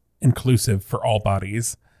things inclusive for all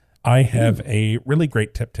bodies, I have a really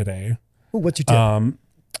great tip today. Ooh, what's your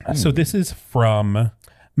tip? So this is from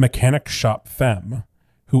Mechanic Shop Femme,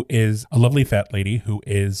 who is a lovely fat lady who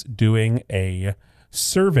is doing a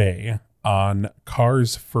survey on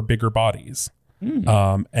cars for bigger bodies.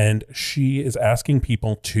 And she is asking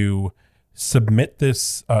people to submit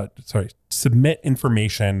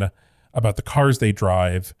information about the cars they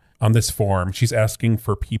drive on this form. She's asking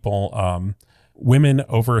for people, women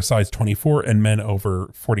over a size 24 and men over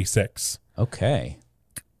 46. Okay.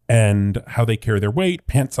 And how they carry their weight,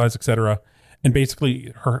 pant size, etc. And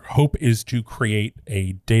basically her hope is to create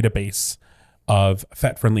a database of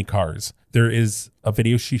fat-friendly cars. There is a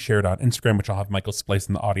video she shared on Instagram, which I'll have Michael splice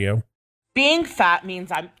in the audio. Being fat means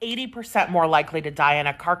I'm 80% more likely to die in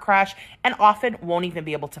a car crash and often won't even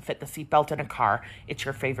be able to fit the seatbelt in a car. It's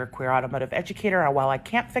your favorite queer automotive educator, and while I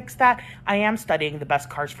can't fix that, I am studying the best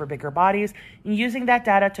cars for bigger bodies and using that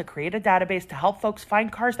data to create a database to help folks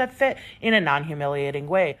find cars that fit in a non-humiliating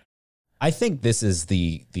way. I think this is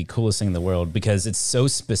the coolest thing in the world, because it's so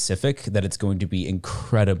specific that it's going to be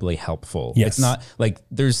incredibly helpful. Yes. It's not like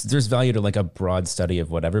there's value to like a broad study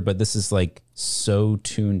of whatever, but this is like so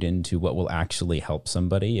tuned into what will actually help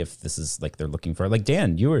somebody if this is like they're looking for. Like,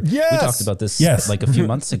 Dan, we talked about this like a few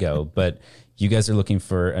months ago, but you guys are looking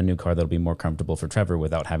for a new car that'll be more comfortable for Trevor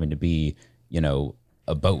without having to be,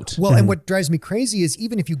 a boat. Well, and what drives me crazy is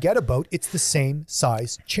even if you get a boat, it's the same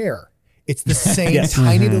size chair. It's the same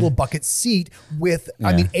tiny little bucket seat with,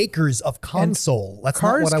 acres of console. That's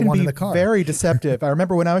not what I want in a car. Cars can be very deceptive. I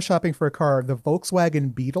remember when I was shopping for a car, the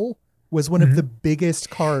Volkswagen Beetle was one of the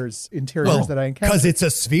biggest cars interiors that I encountered. Because it's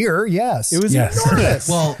a sphere, yes. It was enormous.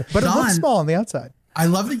 Well, but Don, it looked small on the outside. I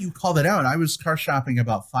love that you called it out. I was car shopping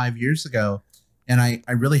about 5 years ago, and I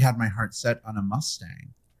really had my heart set on a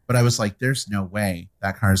Mustang. But I was like, there's no way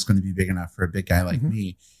that car is going to be big enough for a big guy like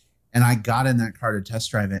me. and I got in that car to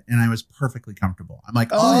test drive it, and I was perfectly comfortable. I'm like,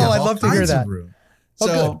 Oh, they have I'd all love to hear kinds of that. room. Oh,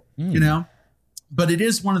 So, you know, but it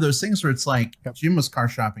is one of those things where it's like Jim was car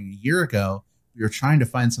shopping a year ago. We were trying to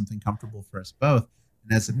find something comfortable for us both.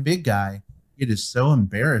 And as a big guy, it is so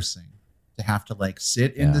embarrassing to have to like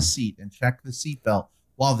sit in the seat and check the seatbelt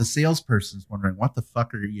while the salesperson's wondering, what the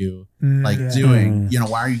fuck are you doing? You know,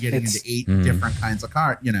 why are you getting into 8 different kinds of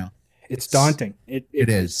car? You know, it's daunting. It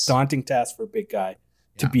is is a daunting task for a big guy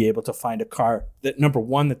to be able to find a car that, number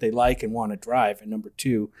one, that they like and want to drive, and number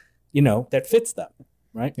two, you know, that fits them.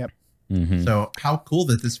 Right. Yep. So how cool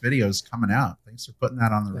that this video is coming out. Thanks for putting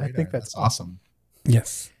that on the radar. I think that's awesome.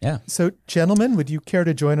 Yes. Yeah. So, gentlemen, would you care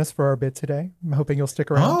to join us for our bit today? I'm hoping you'll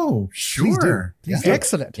stick around. Oh, sure. Please do.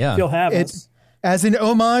 Excellent. Yeah. You'll have It, us. as an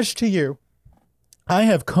homage to you, I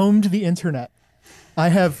have combed the internet. I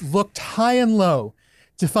have looked high and low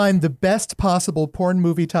to find the best possible porn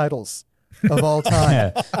movie titles of all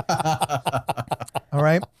time. All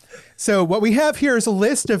right. So what we have here is a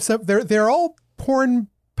list of some. They're all porn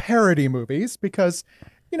parody movies because,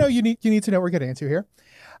 you know, you need to know what we're getting into here.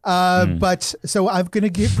 But so I'm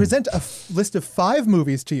going to present a list of 5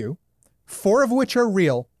 movies to you, 4 of which are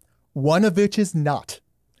real, 1 of which is not.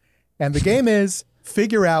 And the game is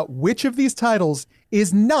figure out which of these titles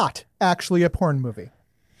is not actually a porn movie.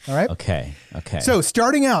 All right. Okay. So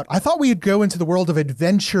starting out, I thought we'd go into the world of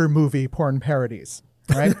adventure movie porn parodies.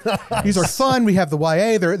 All right. These are fun. We have the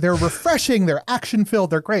YA. They're refreshing. They're action filled.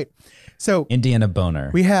 They're great. So Indiana Boner.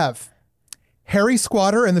 we have Harry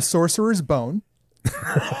Squatter and the Sorcerer's Bone.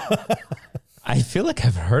 I feel like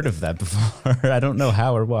I've heard of that before. I don't know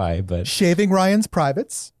how or why, but Shaving Ryan's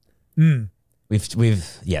Privates.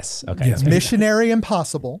 we've yes. Okay. Yes. Missionary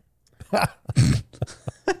Impossible.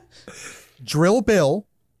 Drill Bill.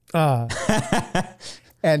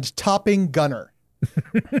 And Topping Gunner.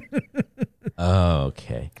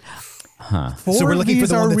 Okay. 4 So we're of looking for these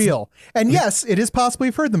the one are that's- real. And yes, it is possible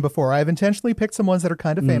you've heard them before. I've intentionally picked some ones that are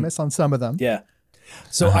kind of famous on some of them. Yeah.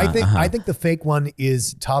 So I think the fake one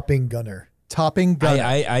is Topping Gunner. Topping Gunner.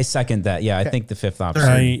 I second that. Yeah, I think the 5th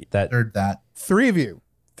option. Third that. 3 of you.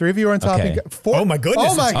 3 of you are on Topping Okay. Gunner. 4. Oh my goodness.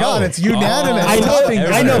 Oh my God, Oh. it's unanimous. I Topping know.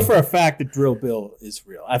 Gunner. I know for a fact that Drill Bill is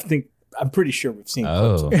real. I'm pretty sure we've seen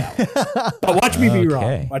clips of that one. But watch me be wrong.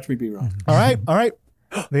 Okay. Watch me be wrong. All right.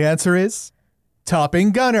 The answer is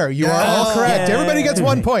Topping Gunner. You are all correct. Yay. Everybody gets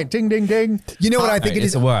 1 point. Ding, ding, ding. You know what I think it It's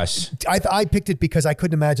is? a wash. I picked it because I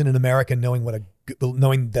couldn't imagine an American knowing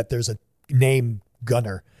that there's a name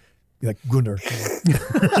Gunner, like Gunner.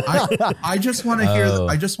 I just want to hear. Oh.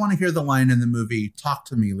 I just want to hear the line in the movie. Talk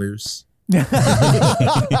to me, Luce.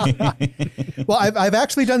 Well, I've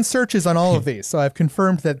actually done searches on all of these, so I've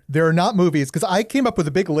confirmed that there are not movies because I came up with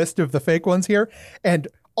a big list of the fake ones here, and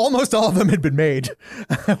almost all of them had been made.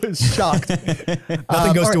 I was shocked.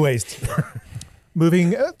 Nothing goes to waste.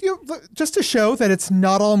 Moving, just to show that it's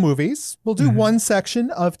not all movies, we'll do one section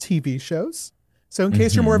of TV shows. So in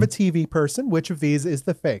case you're more of a TV person, which of these is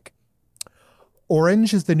the fake?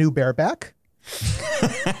 Orange is the New Bareback.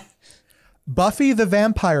 Buffy the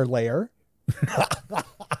Vampire Layer.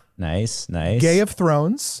 Nice. Gay of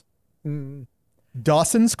Thrones.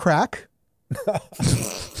 Dawson's Crack.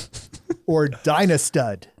 Or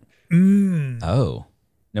Dynastud. Oh,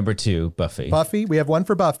 number 2, Buffy. Buffy. We have 1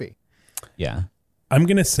 for Buffy. Yeah. I'm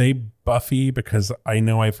going to say Buffy because I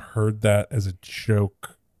know I've heard that as a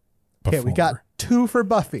joke before. Okay, we got 2 for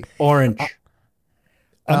Buffy. Orange.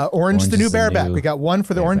 Orange the is New the Bareback. New We got 1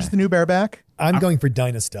 for the Orange the New Bareback. I'm going for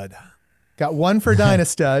Dynastud. Got 1 for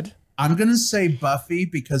Dynastud. I'm gonna say Buffy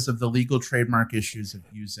because of the legal trademark issues of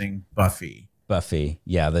using Buffy. Buffy.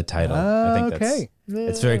 Yeah, the title. I think Okay.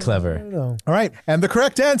 it's very clever. All right. And the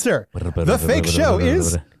correct answer, the fake show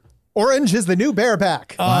is Orange is the New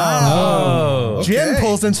Bareback. Oh, Jim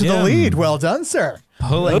pulls into the Jim. lead. Well done, sir.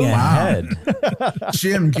 pulling ahead.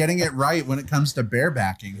 Jim getting it right when it comes to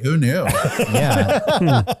barebacking. Who knew?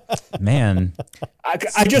 Yeah. Man. I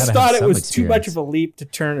just Gotta thought have it was some too much experience. of a leap to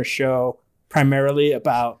turn a show primarily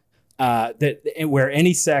about where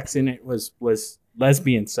any sex in it was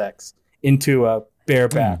lesbian sex into a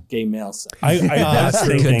bareback gay male sex. I was That's a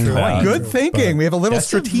good thinking point. that. Good thinking. We have a little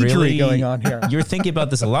That's a strategery really- going on here. You're thinking about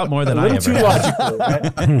this a lot more than a I little ever too have. logical,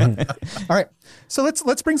 right? All right. So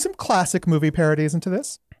let's bring some classic movie parodies into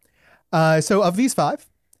this. So of these 5,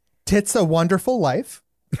 Tits a Wonderful Life,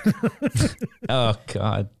 Oh,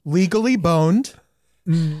 God. Legally Boned,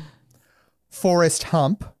 Forrest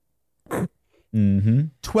Hump,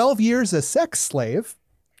 12 Years a Sex Slave,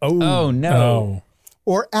 Oh, no. Oh,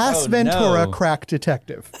 or Ass Oh, Ventura no. Crack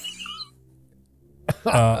Detective.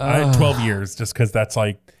 I had 12 years just because that's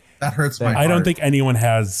like, That hurts my heart. I don't think anyone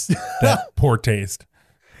has that poor taste.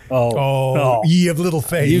 Oh, ye of little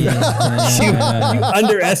faith. You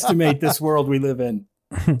underestimate this world we live in.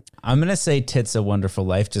 I'm going to say Tits a Wonderful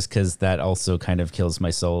Life just because that also kind of kills my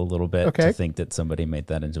soul a little bit to think that somebody made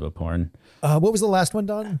that into a porn. What was the last one,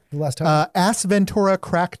 Don? The last time? Ass Ventura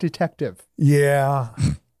Crack Detective. Yeah.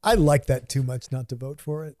 I like that too much not to vote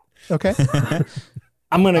for it. Okay.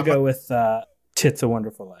 I'm going to go with Tits a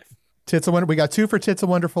Wonderful Life. We got 2 for Tits a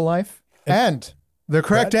Wonderful Life. And the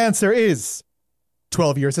correct answer is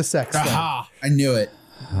 12 Years of Sex. Aha! I knew it.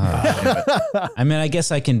 I mean, I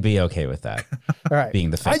guess I can be okay with that. All right.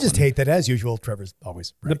 Being the fake I just one. hate that, as usual, Trevor's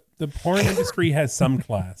always right. The porn industry has some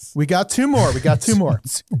class. We got 2 more.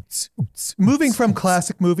 Moving from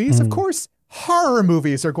classic movies, of course, horror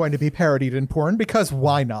movies are going to be parodied in porn because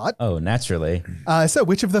why not? Oh, naturally. So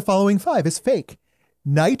which of the following 5 is fake?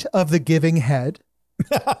 Night of the Giving Head.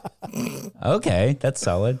 Okay, that's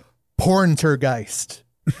solid. Porntergeist.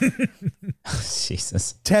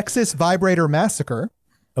 Jesus. Texas Vibrator Massacre.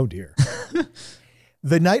 Oh, dear.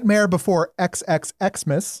 The Nightmare Before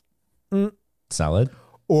XXXmas. Solid.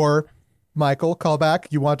 Or, Michael, call back.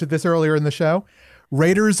 You wanted this earlier in the show.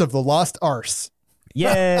 Raiders of the Lost Arse.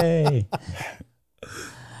 Yay.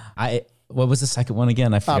 What was the second one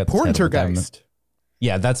again? I forgot. Porntergeist.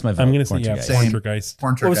 Yeah, that's my vote. I'm going to say Porntergeist.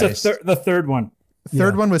 Porntergeist. What was the third one?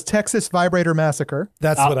 Third one was Texas Vibrator Massacre.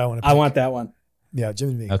 That's what I want to pick. I want that one. Yeah, Jim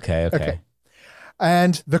and me. Okay.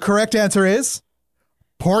 And the correct answer is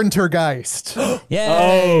Porntergeist. Yay.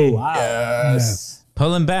 Oh, wow. Yes.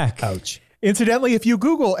 Pull him back. Ouch. Incidentally, if you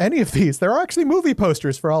Google any of these, there are actually movie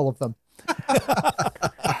posters for all of them.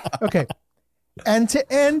 Okay. And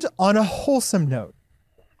to end on a wholesome note,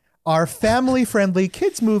 our family-friendly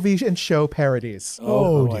kids movie and show parodies.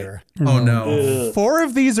 Oh dear. Oh, no. Ugh. 4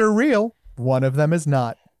 of these are real. 1 of them is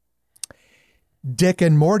not. Dick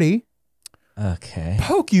and Morty. Okay.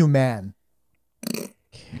 Pokemon.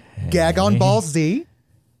 Gag on Ball Z.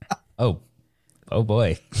 Oh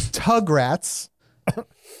boy. Tugrats.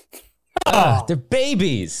 They're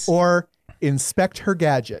babies. Or Inspect Her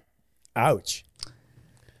Gadget. Ouch.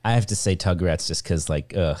 I have to say Tugrats just because,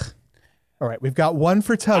 ugh. All right, we've got 1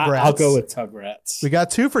 for Tugrats. I'll go with Tugrats. We got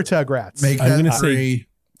 2 for Tugrats. Make I'm that gonna say- 3.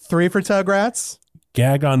 3 for Tugrats.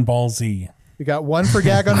 Gag on Ball Z. We got 1 for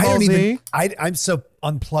Gag on Ball Z. I'm so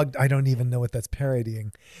unplugged. I don't even know what that's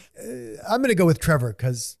parodying. I'm going to go with Trevor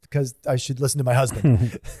because I should listen to my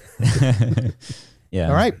husband. Yeah.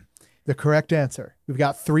 All right. The correct answer. We've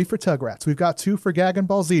got 3 for Tugrats. We've got 2 for Gag on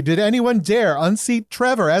Ball Z. Did anyone dare unseat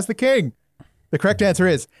Trevor as the king? The correct answer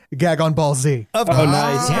is Gag on Ball Z. Oh,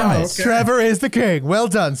 nice. Damn it. Okay. Trevor is the king. Well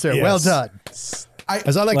done, sir. Yes. Well done.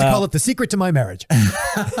 As I like to call it, the secret to my marriage.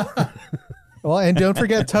 Well, and don't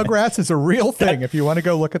forget, Tugrats is a real thing if you want to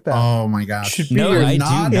go look at that. Oh, my gosh. Should be No, your, I do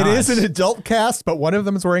not. not. It is an adult cast, but one of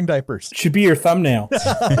them is wearing diapers. should be your thumbnail.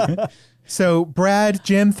 So, Brad,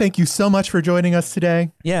 Jim, thank you so much for joining us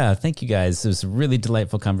today. Yeah, thank you guys. It was a really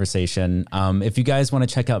delightful conversation. If you guys want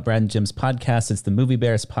to check out Brad and Jim's podcast, it's the Movie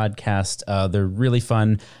Bears podcast. They're really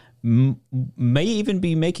fun. May even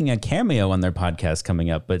be making a cameo on their podcast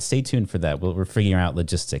coming up, but stay tuned for that. We're figuring out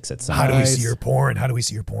logistics at some How point. do we see your porn? How do we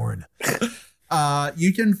see your porn?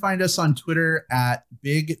 You can find us on Twitter at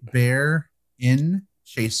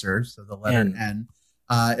BigBearNChaser, so the letter N,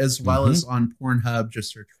 as well as on Pornhub.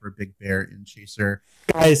 Just search for Big Bear in Chaser.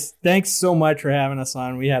 Guys, thanks so much for having us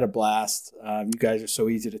on. We had a blast. You guys are so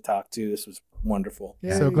easy to talk to. This was wonderful.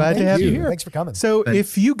 Yeah, So glad to thank have you here. Thanks for coming. So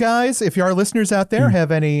Thanks. if our listeners out there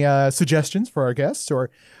have any suggestions for our guests or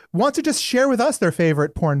want to just share with us their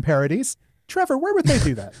favorite porn parodies, Trevor, where would they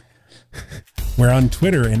do that? We're on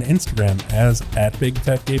Twitter and Instagram as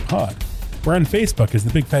 @BigFatGayPod. We're on Facebook as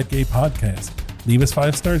the Big Fat Gay Podcast. Leave us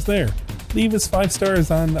 5 stars there. Leave us 5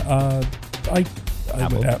 stars on Apple.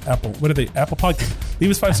 What are they? Apple Podcast.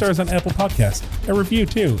 Leave us 5 stars on Apple Podcast. A review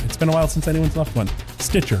too. It's been a while since anyone's left one.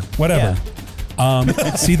 Stitcher, whatever.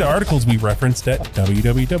 See the articles we referenced at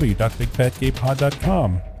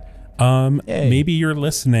www.bigfatgaypod.com. Maybe you're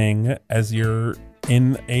listening as you're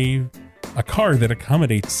in a car that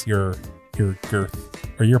accommodates your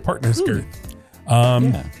girth or your partner's girth.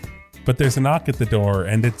 But there's a knock at the door,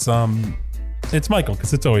 and it's Michael,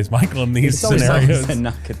 because it's always Michael in these scenarios. A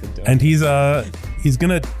knock at the door. And he's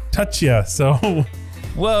gonna touch you. So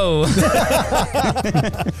whoa.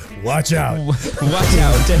 Watch out. Watch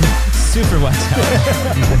out. Super watch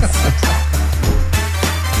out.